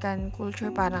American culture,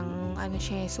 parang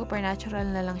siya, supernatural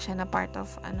na lang siya na part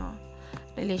of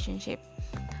relationship.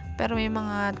 Pero may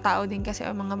mga tao din kasi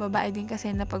o mga babae din kasi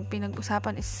na pag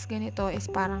pinag-usapan is ganito, is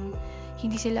parang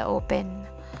hindi sila open.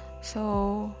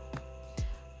 So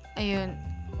ayun,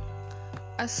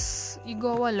 as you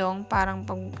go along, parang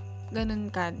pag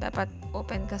ganun ka, dapat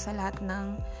open ka sa lahat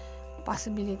ng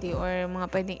possibility or mga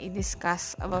pwedeng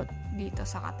i-discuss about dito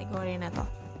sa category na to.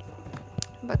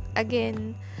 But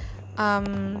again,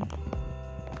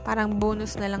 parang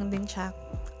bonus na lang din siya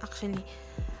actually.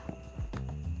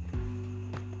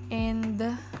 And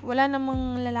wala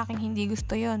namang lalaking hindi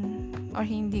gusto yon or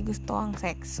hindi gusto ang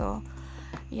sex. So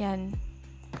yan,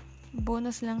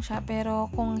 bonus lang siya. Pero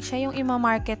kung siya yung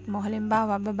ima-market mo,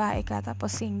 halimbawa babae ka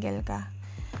tapos single ka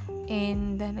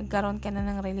and nagkaroon ka na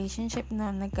ng relationship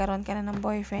na, nagkaroon ka na ng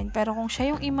boyfriend, pero kung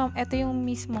siya yung ito yung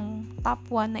mismong top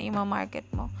 1 na ima-market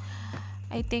mo,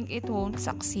 I think it won't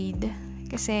succeed.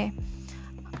 Kasi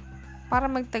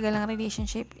para magtagal ang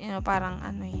relationship, parang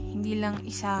hindi lang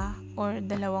isa or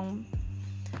dalawang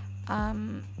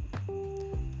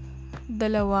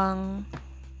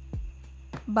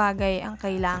bagay ang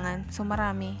kailangan. So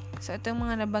marami. So ito yung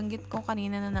mga nabanggit ko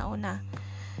kanina na nauna,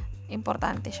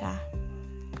 importante siya.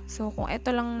 So, kung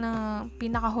ito lang na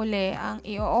pinakahuli ang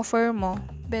i-offer mo,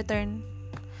 better,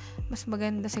 mas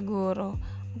maganda siguro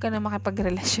huwag ka na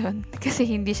makipagrelasyon kasi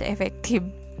hindi siya effective.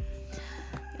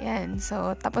 Yan.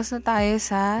 So, tapos na tayo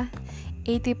sa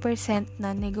 80%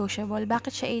 na negotiable.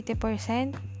 Bakit siya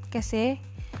 80%? Kasi,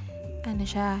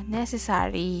 siya,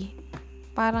 necessary.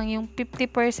 Parang yung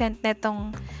 50%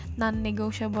 netong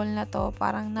non-negotiable na to,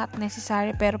 parang not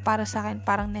necessary, pero para sa akin,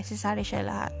 parang necessary siya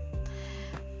lahat.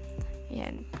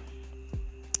 Yan.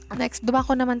 Next,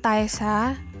 dumako naman tayo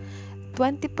sa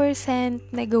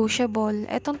 20% negotiable.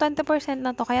 Etong 20%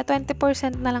 na to, kaya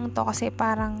 20% na lang to kasi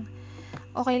parang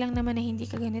okay lang naman na hindi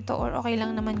ka ganito or okay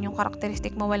lang naman yung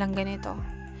karakteristik mo walang ganito.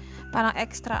 Parang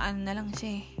extra na lang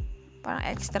siya. Parang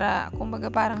extra, kumbaga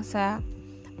parang sa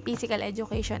physical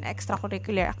education,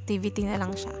 extracurricular activity na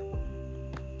lang siya.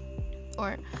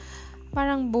 Or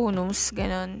parang bonus,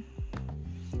 ganon.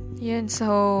 Yun, so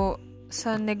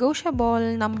sa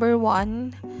negotiable, number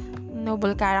 1,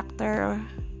 noble character.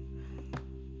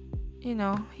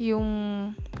 Yung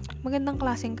magandang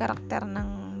klaseng karakter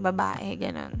ng babae,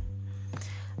 ganon.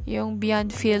 Yung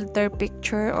beyond filter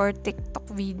picture or TikTok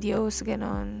videos,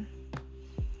 ganon.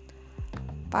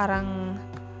 Parang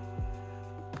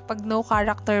pag no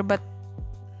character but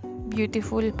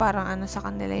beautiful, parang sa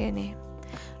kanila yun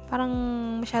parang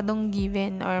masyadong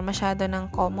given or masyado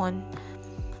ng common.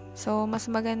 So, mas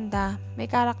maganda,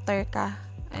 may character ka.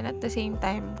 And at the same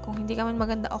time, kung hindi ka man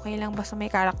maganda, okay lang basta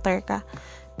may character ka.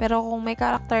 Pero kung may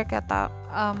character ka,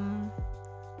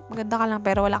 maganda ka lang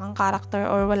pero wala kang character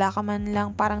or wala ka man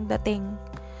lang parang dating,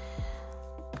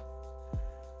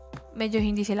 medyo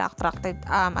hindi sila attracted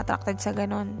sa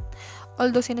ganun.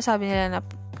 Although sinasabi nila na,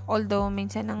 although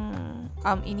minsan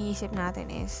ang iniisip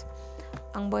natin is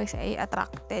ang boys ay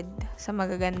attracted sa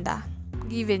magaganda,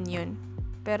 given yun,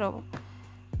 pero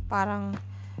parang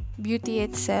beauty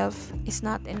itself is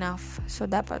not enough, so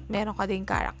dapat meron ka ding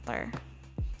character.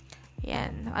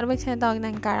 Yan. Ano ba yung sinatawag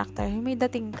ng character? May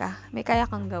dating ka. May kaya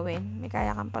kang gawin. May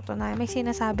kaya kang patunayan. May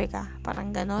sinasabi ka.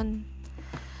 Parang ganon.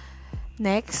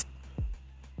 Next.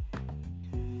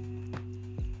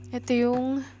 Ito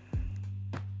yung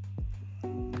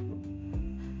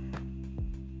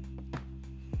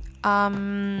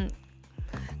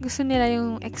gusto nila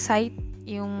yung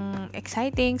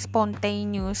exciting,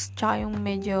 spontaneous, tsaka yung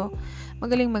medyo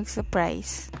magaling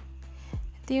mag-surprise.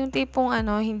 Ito yung tipong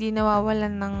hindi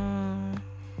nawawalan ng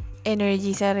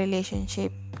energy sa relationship.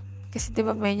 Kasi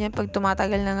diba pag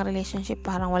tumatagal ng relationship,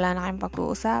 parang wala na kayong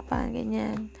pag-uusapan,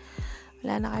 ganyan.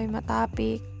 Wala na kayong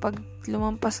matapik. Pag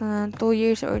lumampas na ng 2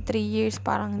 years or 3 years,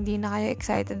 parang hindi na kayo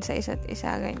excited sa isa't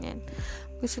isa, ganyan.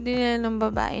 Gusto din nila ng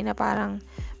babae na parang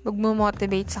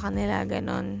magmo-motivate sa kanila,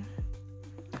 ganon.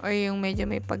 Or yung medyo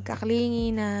may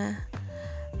pagkaklingi na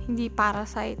hindi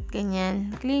parasite,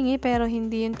 ganyan. Clingy, pero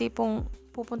hindi yung tipong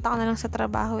pupunta ka na lang sa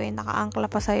trabaho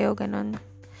nakaangkla pa sa'yo, ganun.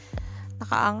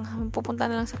 Pupunta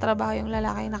na lang sa trabaho yung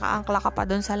lalaki, nakaangkla ka pa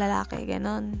dun sa lalaki,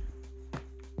 ganun.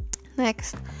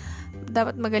 Next,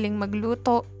 dapat magaling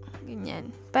magluto,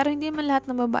 ganyan. Pero hindi man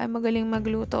lahat ng babae magaling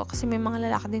magluto, kasi may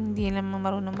mga lalaki din hindi naman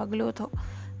marunong magluto.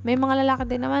 May mga lalaki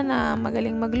din naman na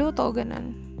magaling magluto,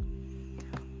 ganun.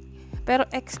 Pero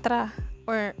extra,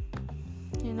 or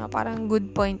parang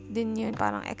good point din yun,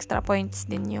 parang extra points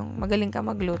din yung magaling ka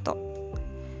magluto.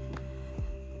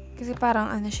 Kasi parang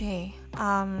siya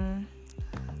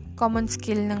common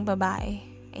skill ng babae,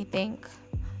 I think.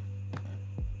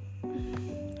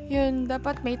 Yun,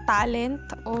 dapat may talent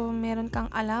o meron kang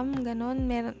alam, ganun.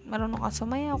 Marunong kang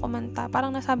sumayaw, kumanta.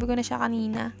 Parang nasabi ko na siya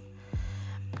kanina.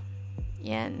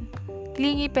 Yan.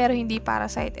 Clingy pero hindi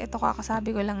parasite. Ito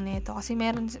kakasabi ko lang nito. Kasi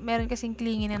meron kasing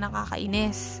clingy na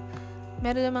nakakainis.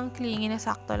 Meron namang clingy na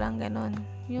sakto lang, ganun.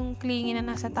 Yung clingy na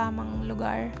nasa tamang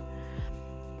lugar.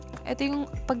 Ito yung,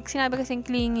 pag sinabi kasing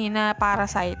clingy na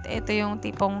parasite, ito yung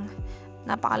tipong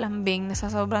napakalambing, nasa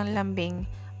sobrang lambing,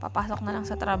 papasok na lang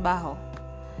sa trabaho.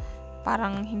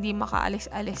 Parang hindi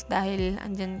makaalis-alis dahil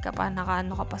andyan ka pa,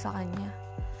 nakaano ka pa sa kanya.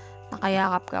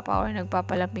 Nakayakap ka pa or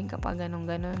nagpapalambing ka pa,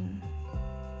 ganun-ganun.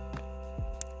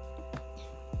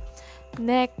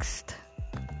 Next.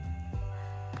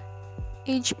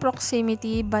 Age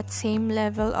proximity but same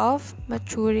level of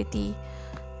maturity.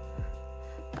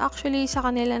 Actually, sa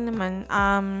kanila naman,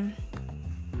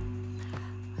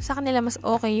 sa kanila mas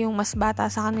okay yung mas bata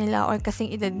sa kanila or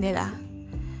kasing edad nila.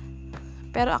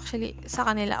 Pero actually, sa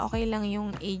kanila okay lang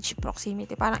yung age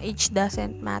proximity. Parang age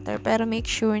doesn't matter. Pero make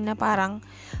sure na parang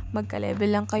magka-level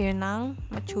lang kayo ng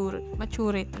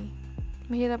maturity.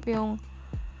 Mahirap yung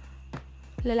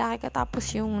lalaki ka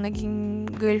tapos yung naging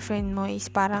girlfriend mo is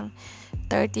parang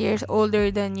 30 years older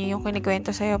than you, yung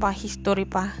kinikwento sa'yo, pa history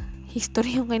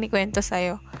yung kinikwento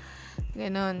sa'yo.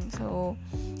 Ganon. So,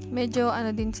 medyo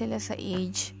din sila sa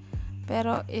age.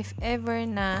 Pero if ever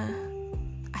na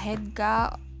ahead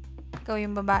ka, ikaw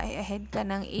yung babae, ahead ka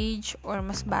ng age or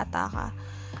mas bata ka,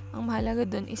 ang mahalaga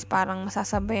dun is parang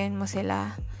masasabayan mo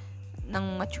sila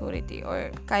ng maturity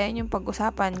or kaya niyong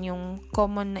pag-usapan yung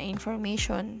common na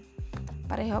information.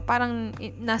 Pareho, parang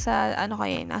nasa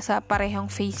nasa parehong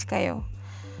phase kayo.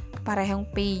 Parehong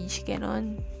page,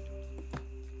 ganon.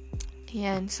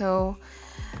 Yan, so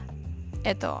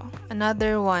eto,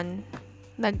 another one,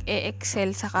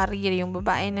 nag-e-excel sa career, yung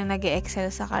babae na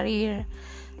nag-e-excel sa career.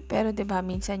 Pero 'di ba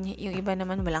minsan yung iba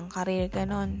naman walang career,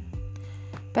 ganon.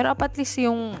 Pero at least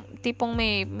yung tipong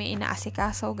may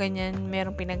inaasikaso, ganyan,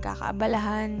 merong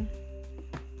pinagkakaabalahan.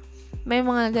 May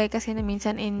mga guy kasi na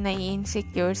minsan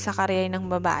nai-insecure sa career ng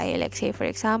babae. Like say for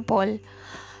example,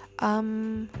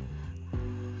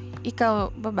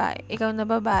 ikaw na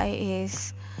babae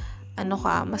is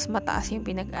mas mataas yung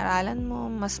pinag-aralan mo,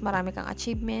 mas marami kang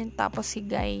achievement, tapos si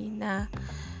guy na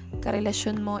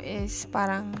karelasyon mo is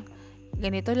parang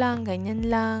ganito lang, ganyan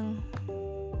lang.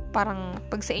 Parang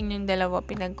pag sa inyong dalawa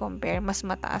pinag-compare, mas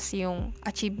mataas yung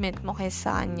achievement mo kaysa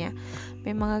sa kanya.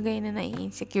 May mga guy na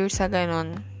nai-insecure sa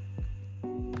ganon.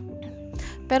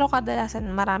 Pero kadalasan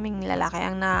maraming lalaki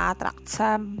ang na-attract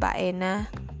sa babae na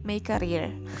may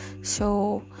career.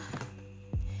 So,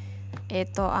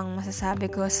 ito ang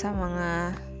masasabi ko sa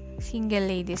mga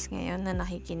single ladies ngayon na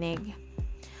nakikinig.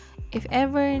 if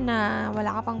ever na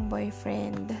wala ka pang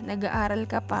boyfriend, nag-aaral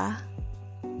ka pa,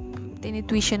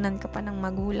 tinituitionan ka pa ng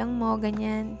magulang mo,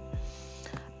 ganyan,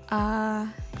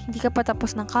 hindi ka pa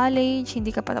tapos ng college,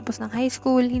 hindi ka pa tapos ng high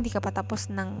school, hindi ka pa tapos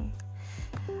ng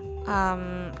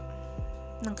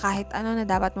kahit ano na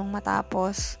dapat mong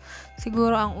matapos,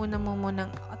 siguro ang una mo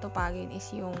munang atupagin is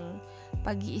yung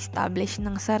pag-i-establish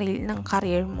ng sarili, ng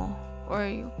career mo, or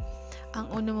ang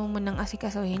una mo munang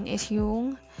asikasuhin is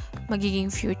yung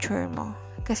magiging future mo.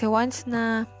 Kasi once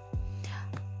na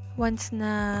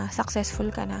successful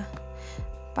ka na,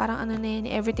 parang ano na yun,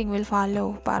 everything will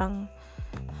follow. Parang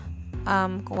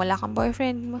kung wala kang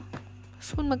boyfriend,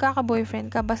 soon magkaka-boyfriend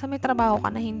ka, basta may trabaho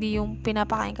ka na, hindi yung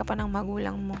pinapakain ka pa ng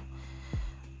magulang mo.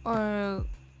 Or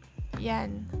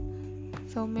yan.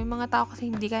 So may mga tao kasi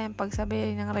hindi kayang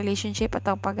pagsabay ng relationship at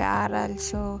ang pag-aaral.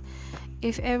 So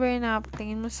if ever na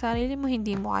tingin mo sa sarili mo,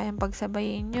 hindi mo kayang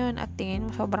pagsabayin yun, at tingin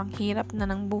mo sobrang hirap na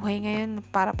ng buhay ngayon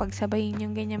para pagsabayin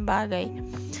yung ganyang bagay,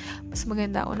 mas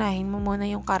maganda unahin mo muna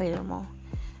yung career mo.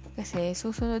 Kasi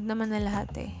susunod naman na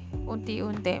lahat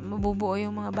unti-unti, mabubuo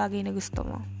yung mga bagay na gusto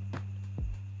mo.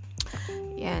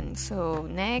 Yan. So,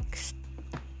 next.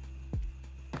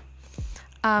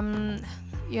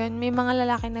 Yun, may mga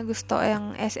lalaki na gusto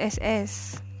ang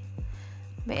SSS.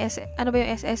 Ano ba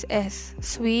yung SSS?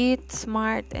 Sweet,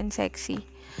 smart, and sexy.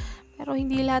 Pero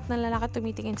hindi lahat ng lalaki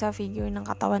tumitingin sa figure ng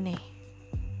katawan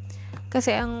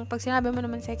Kasi pag sinabi mo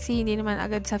naman sexy, hindi naman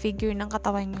agad sa figure ng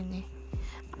katawan yun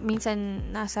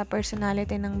Minsan, nasa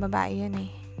personality ng babae yun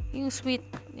Yung sweet,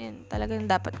 yan, talagang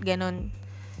dapat ganon.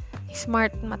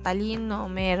 Smart, matalino,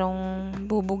 merong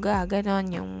bubuga,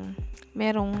 ganon. Yung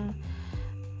merong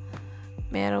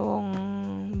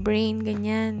brain,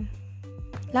 ganyan.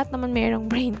 Lahat naman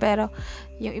merong brain, pero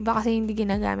yung iba kasi hindi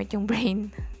ginagamit yung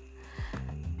brain.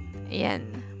 Ayan.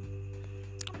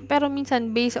 Pero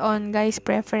minsan, based on guys'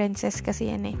 preferences kasi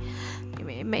yan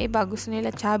May iba gusto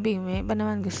nila chubby, may iba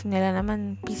naman gusto nila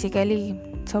naman physically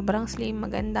sobrang slim,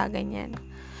 maganda, ganyan.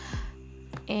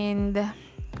 And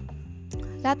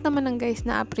lahat naman ng guys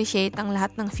na appreciate ang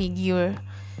lahat ng figure.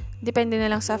 Depende na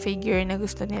lang sa figure na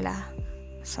gusto nila.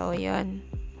 So, yun.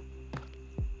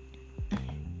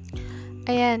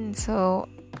 Ayan, so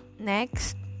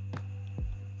next,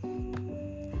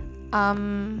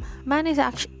 man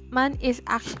is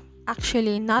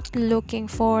actually not looking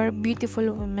for beautiful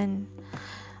women,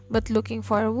 but looking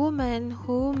for a woman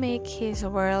who make his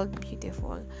world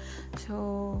beautiful.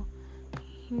 So,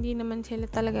 hindi naman sila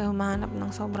talaga humahanap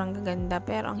ng sobrang gaganda,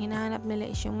 pero ang hinahanap nila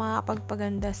is yung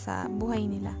makapagpaganda sa buhay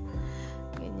nila.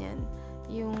 Ganyan.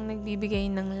 Yung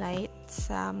nagbibigay ng light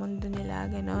sa mundo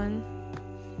nila, ganon.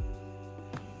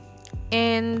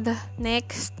 And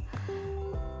next,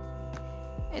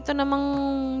 ito namang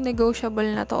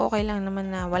negotiable na to, okay lang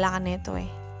naman na wala ka nito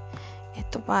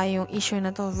Ito pa yung issue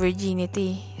na to,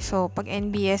 virginity. So, pag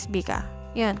NBSB ka,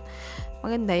 yun,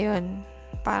 maganda yun.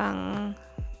 Parang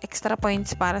extra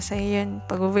points para sa yun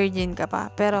pag virgin ka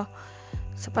pa. Pero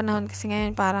sa panahon kasi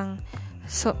ngayon, parang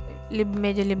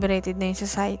medyo liberated na yung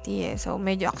society So,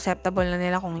 medyo acceptable na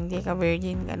nila kung hindi ka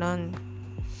virgin, ganon.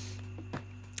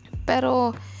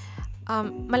 Pero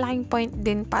malaking point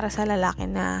din para sa lalaki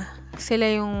na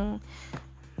sila yung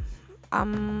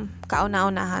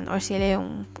kauna-unahan, or sila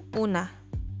yung una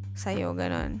sa'yo,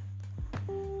 ganon.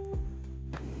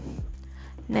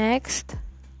 Next,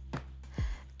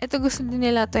 ito gusto din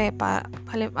nila to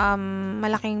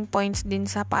malaking points din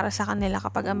para sa kanila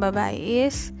kapag ang babae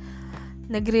is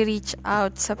nagre-reach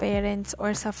out sa parents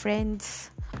or sa friends,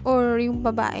 or yung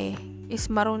babae is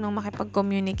marunong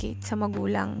makipag-communicate sa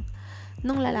magulang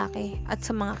ng lalaki at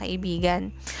sa mga kaibigan.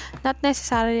 Not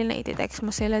necessarily na iti-text mo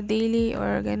sila daily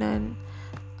or ganon.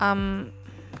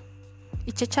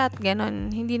 I-chat,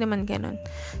 ganon. Hindi naman ganon.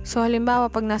 So,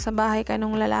 halimbawa, pag nasa bahay ka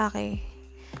nung lalaki,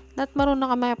 marunong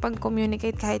ka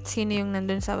makipag-communicate kahit sino yung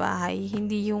nandun sa bahay.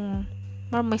 Hindi yung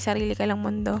may sarili ka lang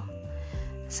mundo.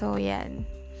 So, yan.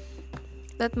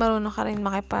 Marunong ka rin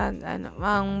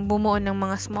bumuo ng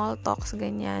mga small talks,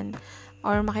 ganyan.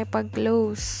 Or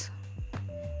makipag-close.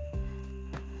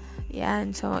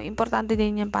 Yan. So, importante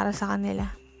din yan para sa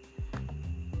kanila.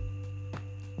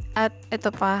 At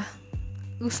ito pa,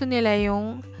 gusto nila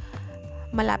yung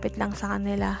malapit lang sa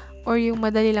kanila, or yung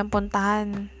madali lang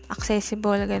puntahan,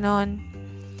 accessible, ganon.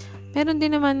 Meron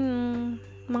din naman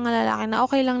mga lalaki na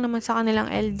okay lang naman sa kanilang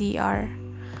LDR.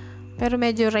 Pero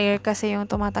medyo rare kasi yung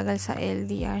tumatagal sa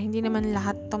LDR. Hindi naman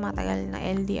lahat tumatagal na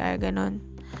LDR, ganon.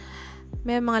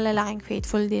 May mga lalaking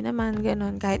faithful din naman,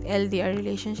 ganon. Kahit LDR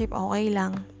relationship, okay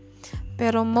lang.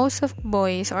 Pero most of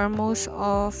boys or most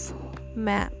of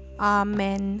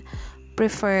men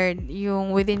preferred yung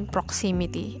within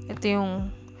proximity. Ito yung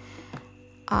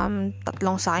 3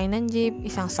 sakay ng jeep, 1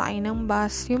 sakay ng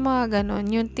bus, yung mga ganon.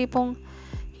 Yung tipong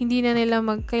hindi na nila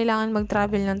kailangan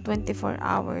mag-travel ng 24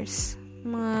 hours.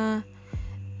 Mga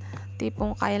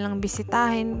tipong kaya lang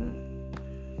bisitahin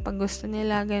pag gusto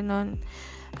nila, ganon.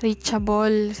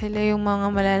 Reachable sila yung mga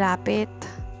malalapit.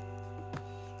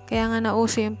 Kaya nga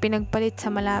nauso yung pinagpalit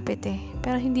sa malapit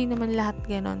Pero hindi naman lahat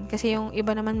ganon. Kasi yung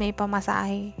iba naman may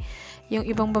pamasahe. Yung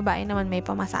ibang babae naman may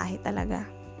pamasahe talaga.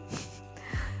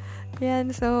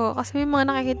 Yan, so, kasi may mga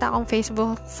nakikita akong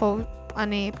Facebook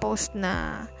post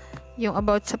na yung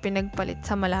about sa pinagpalit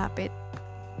sa malapit.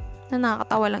 Na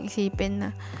nakakatawa lang isipin na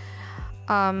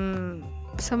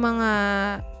sa mga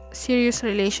serious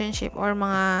relationship or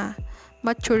mga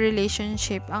mature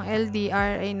relationship, ang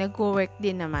LDR ay nag-work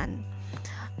din naman.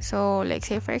 So, like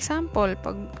say for example,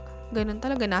 pag ganun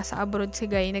talaga, nasa abroad si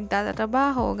guy,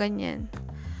 nagtatrabaho, ganyan.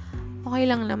 Okay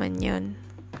lang naman yun.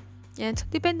 Yan. So,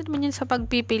 depende naman yun sa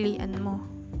pagpipilian mo.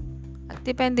 At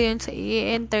depende yun sa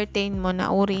i-entertain mo na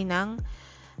uri ng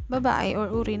babae or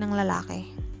uri ng lalaki.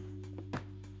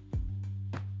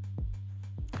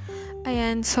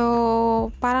 Ayan. So,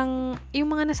 parang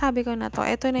yung mga nasabi ko na to,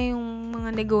 ito na yung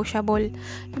mga negotiable.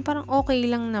 Yung parang okay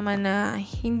lang naman na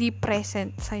hindi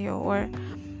present sa'yo or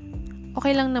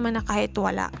okay lang naman na kahit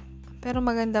wala. Pero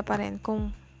maganda pa rin kung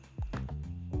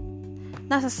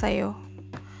nasa sayo.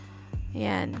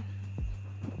 Yan.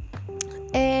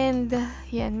 And,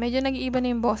 yan. Medyo nag-iiba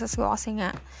na yung boses ko kasi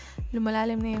nga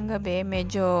lumalalim na yung gabi.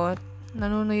 Medyo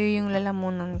nanunuyo yung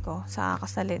lalamunan ko sa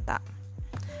kasalita.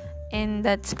 And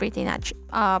that's pretty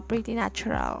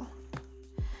natural.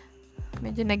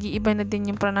 Medyo nag-iiba na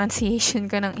din yung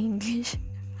pronunciation ko ng English.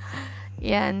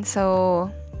 Yan. So,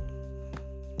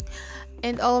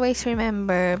 and always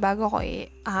remember, bago ko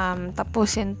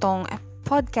tapusin tong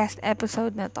podcast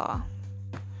episode na to,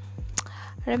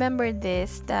 remember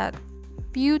this, that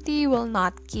beauty will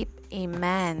not keep a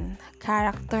man.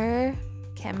 Character,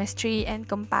 chemistry, and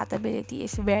compatibility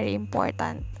is very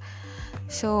important.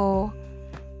 So,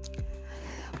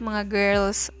 mga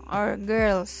girls,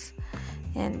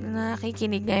 and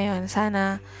nakikinig ngayon,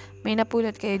 sana may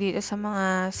napulot kayo dito sa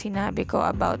mga sinabi ko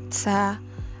about sa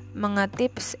mga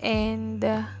tips and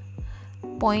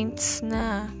points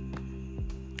na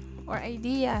or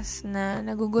ideas na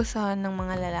nagugustuhan ng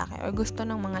mga lalaki or gusto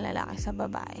ng mga lalaki sa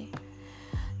babae.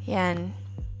 Yan.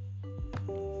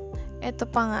 Ito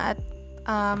pa nga at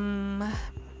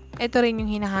ito rin yung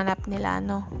hinahanap nila,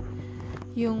 no?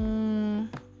 Yung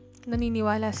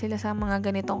naniniwala sila sa mga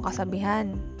ganitong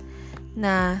kasabihan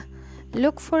na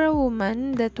look for a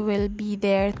woman that will be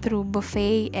there through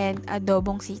buffet and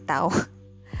adobong sitaw.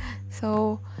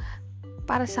 So,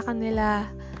 para sa kanila,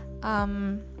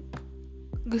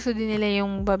 gusto din nila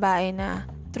yung babae na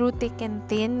through thick and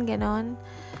thin, ganon.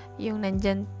 Yung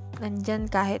nandyan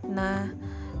kahit na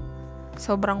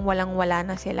sobrang walang-wala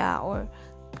na sila, or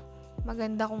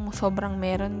maganda kung sobrang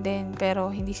meron din,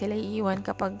 pero hindi sila iiwan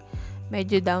kapag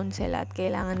medyo down sila at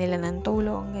kailangan nila ng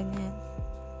tulong, ganyan.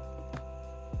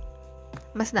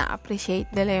 Mas na-appreciate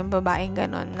nila yung babaeng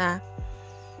ganon na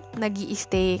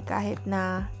nag-i-stay kahit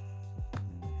na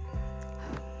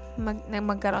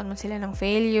magkaroon man sila ng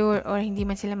failure or hindi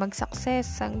man sila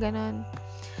mag-success, ang ganon.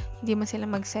 Hindi man sila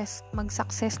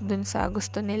mag-success dun sa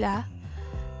gusto nila.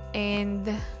 And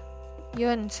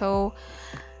yun, so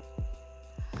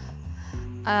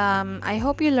I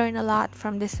hope you learn a lot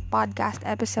from this podcast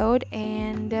episode.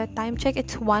 And time check,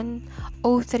 it's 1:03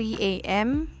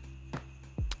 a.m.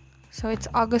 So it's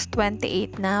August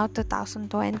 28 now, 2020.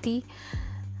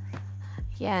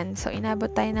 Yan, so inabot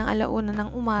tayo ng 1:00 ng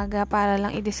umaga para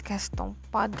lang i-discuss tong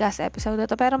podcast episode na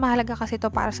to. Pero mahalaga kasi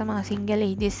to para sa mga single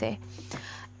ladies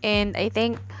And I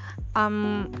think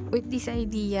with these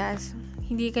ideas,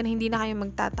 hindi na kayo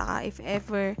magtataka if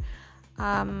ever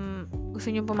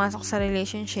gusto nyo pumasok sa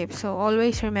relationship. So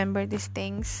always remember these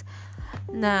things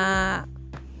na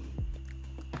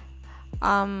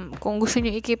kung gusto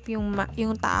nyo i-keep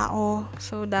yung tao,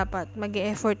 so dapat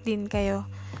mag-e-effort din kayo.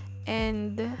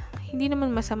 And hindi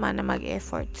naman masama na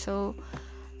mag-effort. So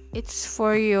it's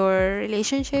for your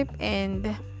relationship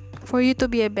and for you to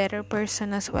be a better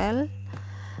person as well.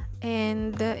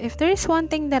 And if there is one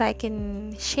thing that I can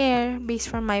share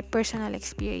based from my personal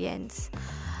experience,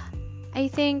 I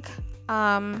think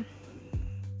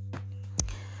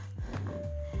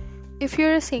if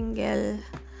you're single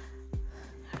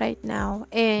right now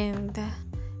and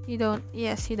you don't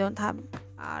have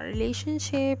a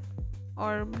relationship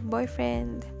or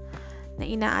boyfriend na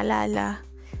inaalala,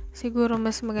 siguro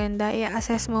mas maganda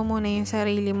i-assess mo muna yung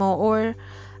sarili mo or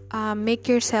make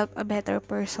yourself a better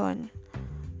person,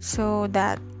 so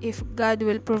that if God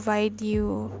will provide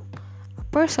you a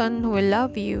person who will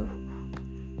love you.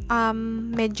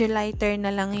 Medyo lighter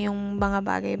na lang yung mga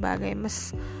bagay-bagay.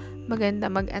 Mas maganda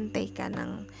mag-antay ka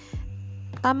ng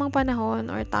tamang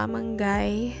panahon or tamang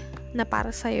guy na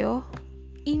para sa'yo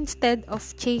instead of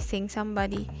chasing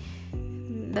somebody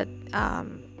that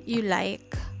you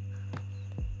like.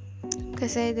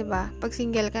 Kasi 'di ba, pag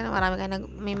single ka na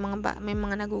may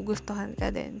mga nagugustuhan ka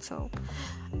din. So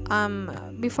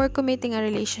before committing a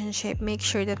relationship, make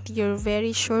sure that you're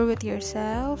very sure with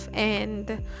yourself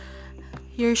and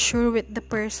you're sure with the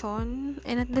person,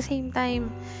 and at the same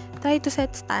time try to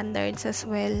set standards as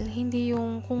well. Hindi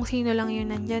yung kung sino lang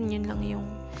yun nandyan, yun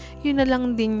na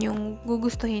lang din yung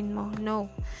gugustuhin mo. No.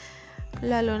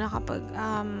 Lalo na kapag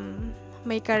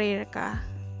may career ka,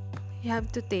 you have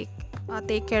to take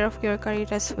care of your career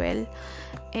as well.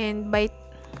 And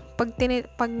pag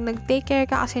nag-take care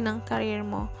ka kasi ng career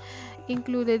mo,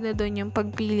 included na doon yung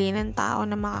pagpili ng tao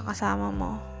na makakasama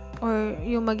mo or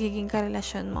yung magiging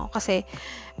karelasyon mo. Kasi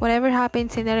whatever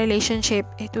happens in a relationship,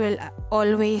 it will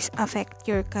always affect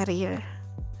your career.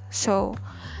 So,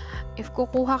 if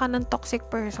kukuha ka ng toxic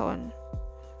person,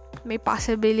 may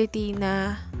possibility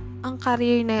na ang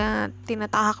career na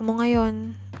tinatahak mo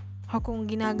ngayon o kung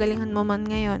ginagalingan mo man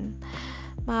ngayon,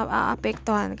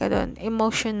 maaapektuhan ka doon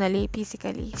emotionally,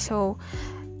 physically. So,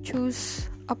 choose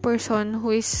a person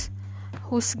who's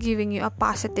giving you a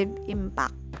positive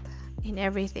impact in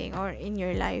everything or in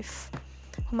your life.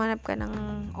 Humanap ka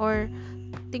or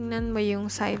tingnan mo yung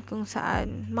side kung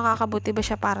saan makakabuti ba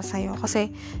siya para sa'yo.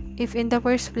 Kasi if in the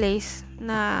first place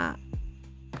na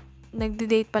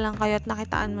nagde-date pa lang kayo at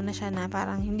nakitaan mo na siya na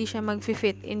parang hindi siya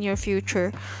mag-fit in your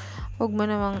future, huwag mo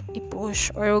namang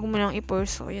i-push or huwag mo namang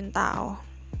i-pursue yung tao.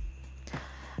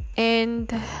 And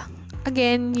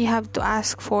again, you have to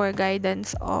ask for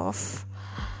guidance of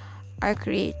our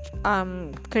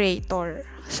creator.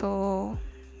 So,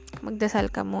 magdasal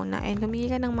ka muna and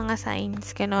humingi ka ng mga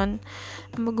signs, ganon.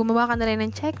 Gumawa ka na rin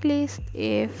ng checklist.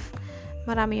 If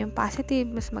marami yung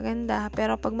positive, mas maganda.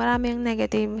 Pero pag marami yung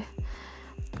negative,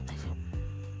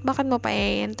 bakit mo pa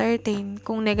i-entertain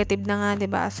kung negative na nga, 'di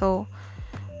ba? So,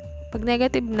 pag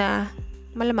negative na,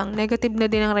 malamang negative na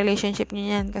din ang relationship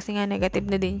niyo yan kasi nga negative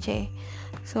na din siya.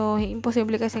 So,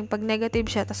 imposible kasi pag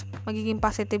negative siya tapos magiging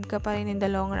positive ka pa rin in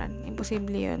the long run.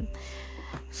 Imposible 'yun.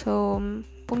 So,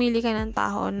 pumili ka ng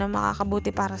tao na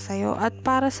makakabuti para sa'yo at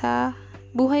para sa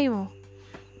buhay mo.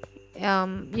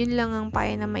 Yun lang ang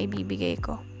payo na maibibigay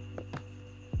ko.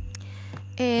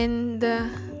 And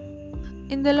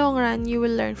in the long run, you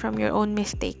will learn from your own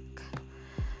mistake.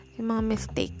 Yung mga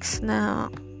mistakes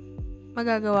na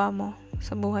magagawa mo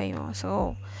sa buhay mo.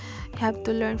 So, you have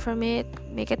to learn from it,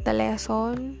 make it a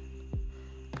lesson.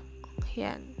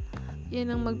 Yan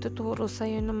ang magtuturo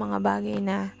sa'yo ng mga bagay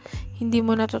na hindi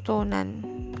mo natutunan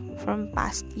from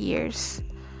past years.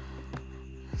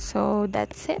 So,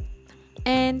 that's it.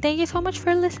 And thank you so much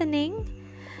for listening.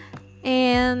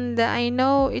 And I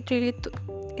know it really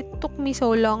it took me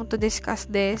so long to discuss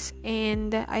this,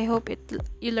 and I hope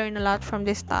you learn a lot from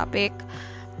this topic.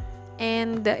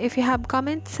 And if you have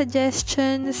comments,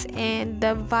 suggestions, and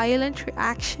violent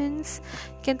reactions,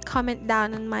 you can comment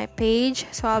down on my page.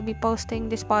 So I'll be posting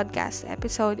this podcast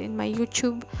episode in my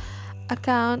YouTube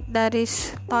account, that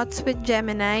is Thoughts with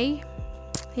Gemini.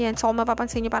 Yan, so kung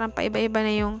mapapansin nyo, parang paiba-iba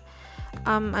na yung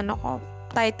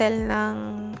title ng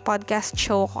podcast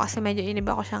show ko kasi medyo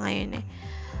iniba ko siya ngayon eh.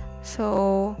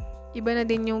 So, iba na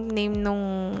din yung name nung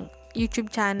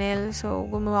YouTube channel. So,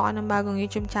 gumawa ko ng bagong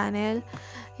YouTube channel.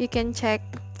 You can check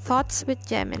Thoughts with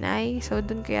Gemini. So,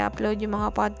 dun ko i-upload yung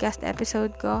mga podcast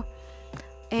episode ko.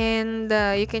 And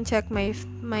you can check my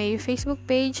Facebook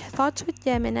page, Thoughts with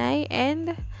Gemini.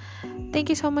 And thank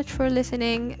you so much for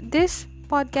listening. This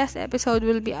podcast episode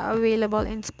will be available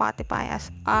in Spotify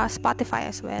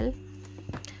as well.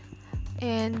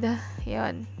 And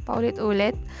yun,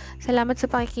 paulit-ulit. Salamat sa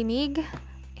pakikinig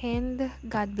and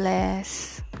God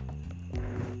bless.